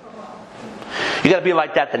 You got to be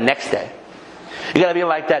like that the next day. You got to be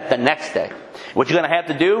like that the next day. What you're going to have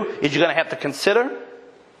to do is you're going to have to consider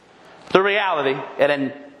the reality, and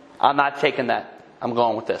then I'm not taking that. I'm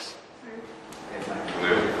going with this.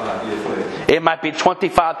 It might be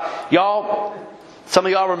 25. Y'all, some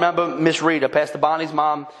of y'all remember Miss Rita, Pastor Bonnie's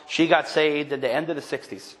mom. She got saved at the end of the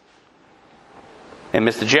 60s. And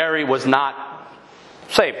Mr. Jerry was not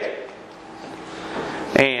saved.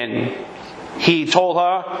 And he told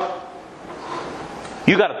her,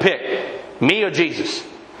 you got to pick me or Jesus.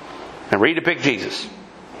 And Rita picked Jesus.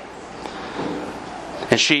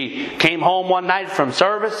 And she came home one night from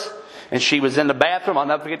service, and she was in the bathroom. I'll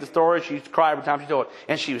never forget the story. She used to cry every time she told it.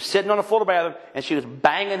 And she was sitting on the floor of the bathroom, and she was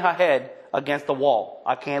banging her head against the wall.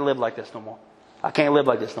 I can't live like this no more. I can't live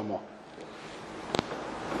like this no more.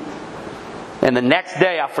 And the next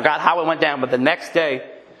day, I forgot how it went down, but the next day,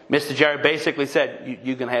 Mr. Jerry basically said,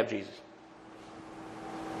 you can have Jesus.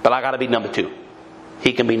 But I got to be number 2.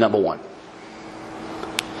 He can be number 1.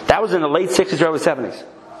 That was in the late 60s, early 70s.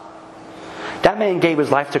 That man gave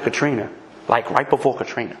his life to Katrina, like right before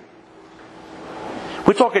Katrina.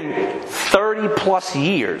 We're talking 30 plus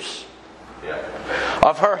years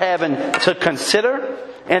of her having to consider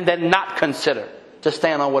and then not consider to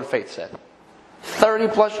stand on what faith said. 30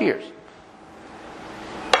 plus years.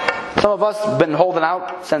 Some of us have been holding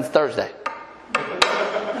out since Thursday.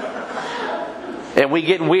 And we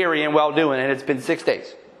get weary and well doing, and it's been 6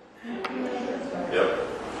 days. Yep.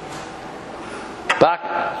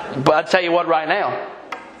 But I tell you what right now,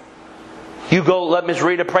 you go let Miss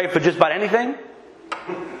Rita pray for just about anything,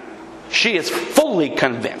 she is fully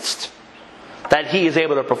convinced that he is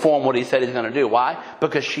able to perform what he said he's going to do. Why?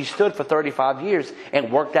 Because she stood for 35 years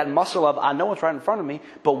and worked that muscle of, I know what's right in front of me,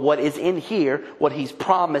 but what is in here, what he's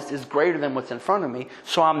promised, is greater than what's in front of me.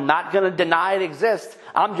 So I'm not going to deny it exists.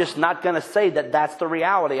 I'm just not going to say that that's the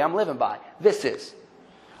reality I'm living by. This is.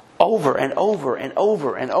 Over and over and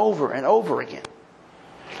over and over and over again.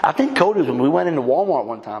 I think Cody, when we went into Walmart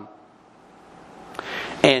one time,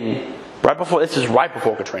 and this is right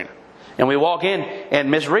before Katrina, and we walk in, and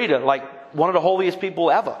Miss Rita, like one of the holiest people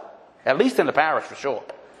ever, at least in the parish for sure,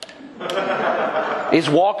 is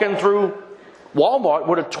walking through Walmart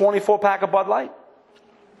with a 24-pack of Bud Light.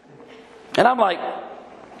 And I'm like,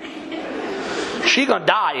 she's going to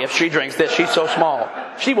die if she drinks this. She's so small.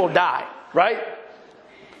 She will die, right?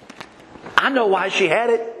 I know why she had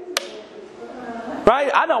it.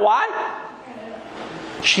 Right? I know why.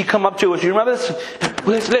 She come up to us. You remember this?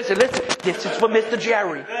 Listen. This is for Mr.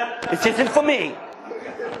 Jerry. This isn't for me.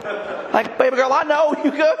 Like, baby girl, I know.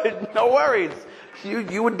 You good. No worries.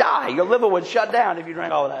 You would die. Your liver would shut down if you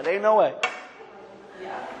drank all of that. There ain't no way.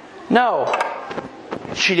 No.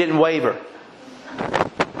 She didn't waver.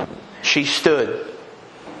 She stood.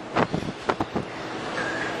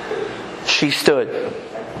 She stood.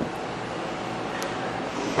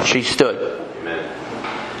 She stood.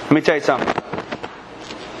 Let me tell you something.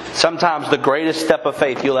 Sometimes the greatest step of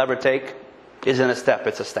faith you'll ever take isn't a step,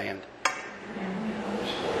 it's a stand.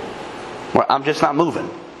 Well, I'm just not moving.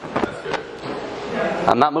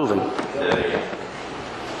 I'm not moving.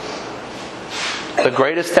 The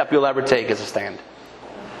greatest step you'll ever take is a stand.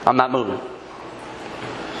 I'm not moving.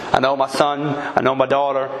 I know my son, I know my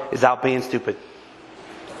daughter is out being stupid.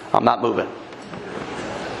 I'm not moving.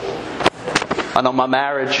 I know my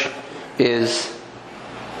marriage is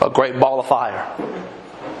a great ball of fire.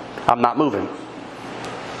 I'm not moving.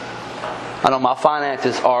 I know my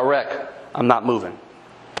finances are a wreck. I'm not moving.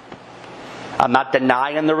 I'm not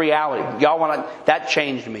denying the reality. That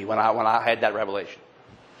changed me when I had that revelation.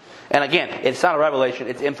 And again, it's not a revelation,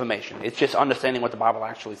 it's information. It's just understanding what the Bible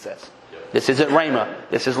actually says. This isn't Rhema,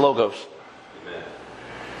 this is Logos. Amen.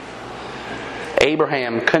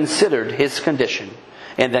 Abraham considered his condition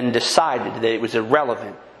and then decided that it was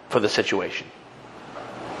irrelevant for the situation.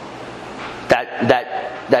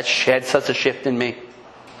 That had such a shift in me.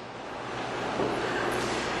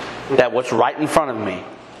 That what's right in front of me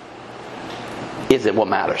isn't what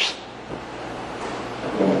matters.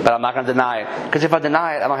 But I'm not going to deny it. Because if I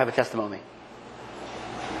deny it, I don't have a testimony.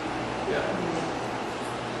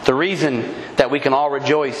 The reason that we can all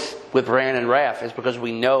rejoice with Ran and Raph is because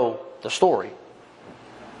we know the story.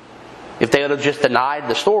 If they would have just denied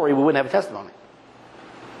the story, we wouldn't have a testimony.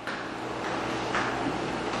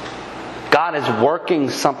 God is working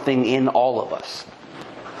something in all of us.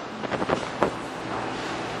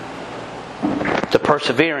 The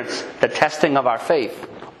perseverance, the testing of our faith,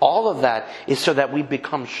 all of that is so that we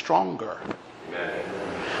become stronger.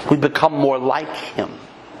 We become more like Him.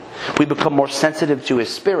 We become more sensitive to His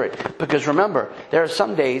Spirit. Because remember, there are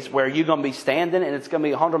some days where you're going to be standing and it's going to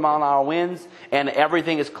be 100-mile-an-hour winds and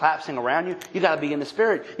everything is collapsing around you. You got to be in the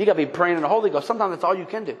Spirit. You got to be praying in the Holy Ghost. Sometimes that's all you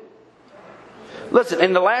can do. Listen,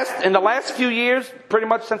 in the last few years, pretty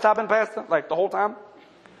much since I've been pastor, like the whole time,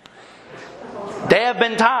 there have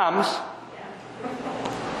been times,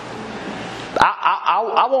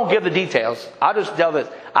 I won't give the details. I'll just tell this.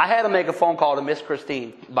 I had to make a phone call to Miss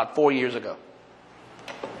Christine about 4 years ago.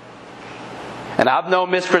 And I've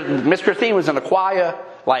known Miss Christine was in a choir,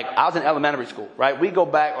 like I was in elementary school, right? We go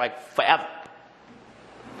back like forever.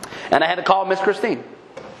 And I had to call Miss Christine.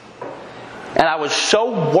 And I was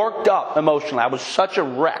so worked up emotionally. I was such a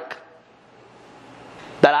wreck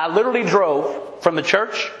that I literally drove from the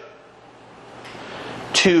church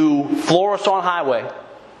to Florissant Highway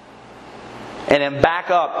and then back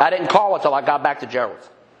up. I didn't call until I got back to Gerald's.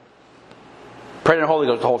 Prayed in the Holy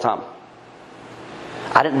Ghost the whole time.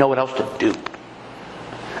 I didn't know what else to do.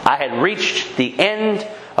 I had reached the end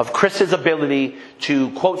of Chris's ability to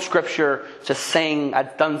quote scripture, to sing.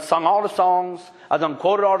 I'd sung all the songs. I'd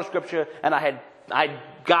quoted all the scripture, and I'd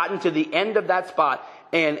gotten to the end of that spot,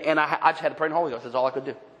 and I just had to pray in the Holy Ghost. That's all I could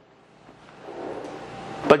do.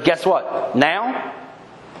 But guess what? Now,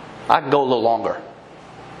 I can go a little longer.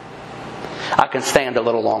 I can stand a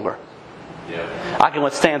little longer. Yeah. I can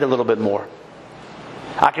withstand a little bit more.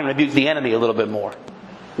 I can rebuke the enemy a little bit more.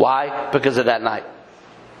 Why? Because of that night.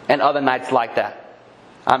 And other nights like that.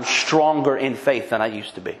 I'm stronger in faith than I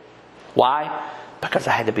used to be. Why? Because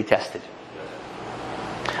I had to be tested.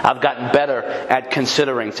 I've gotten better at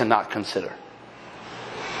considering to not consider.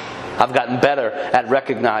 I've gotten better at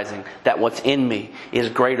recognizing that what's in me is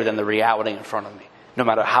greater than the reality in front of me. No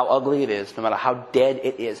matter how ugly it is, no matter how dead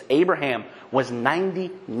it is. Abraham was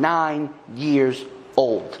 99 years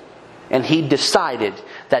old. And he decided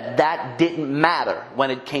that that didn't matter when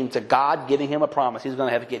it came to God giving him a promise. He's going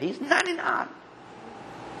to have a kid. He's 99.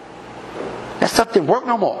 That stuff didn't work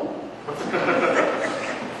no more.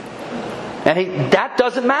 And that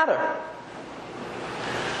doesn't matter.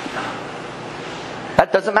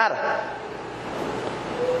 That doesn't matter.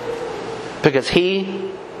 Because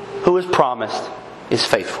he who is promised is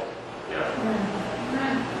faithful.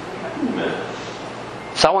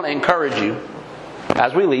 So I want to encourage you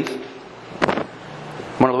as we leave.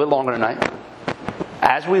 I'm going a little bit longer tonight.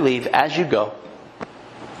 As we leave, as you go,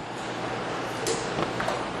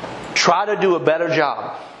 try to do a better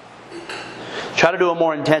job. Try to do a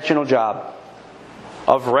more intentional job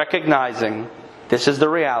of recognizing this is the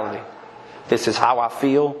reality. This is how I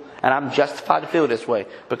feel, and I'm justified to feel this way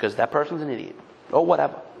because that person's an idiot or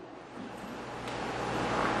whatever.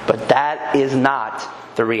 But that is not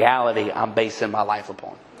the reality I'm basing my life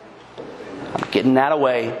upon. I'm getting that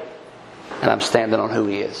away, and I'm standing on who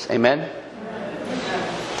He is. Amen?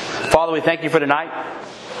 Father, we thank You for tonight.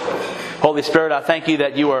 Holy Spirit, I thank You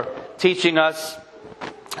that You are teaching us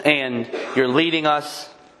and You're leading us.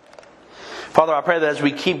 Father, I pray that as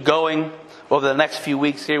we keep going over the next few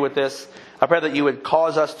weeks here with this, I pray that You would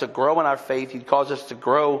cause us to grow in our faith. You'd cause us to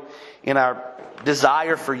grow in our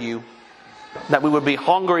desire for You. That we would be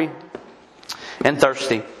hungry and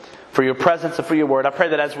thirsty for Your presence and for Your word. I pray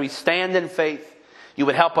that as we stand in faith, You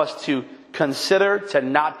would help us to consider to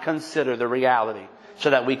not consider the reality, so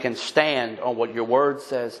that we can stand on what Your word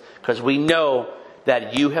says, because we know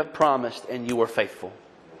that You have promised and You are faithful.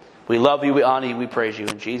 We love You, we honor You, we praise You.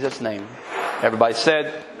 In Jesus' name. Everybody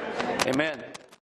said, Amen.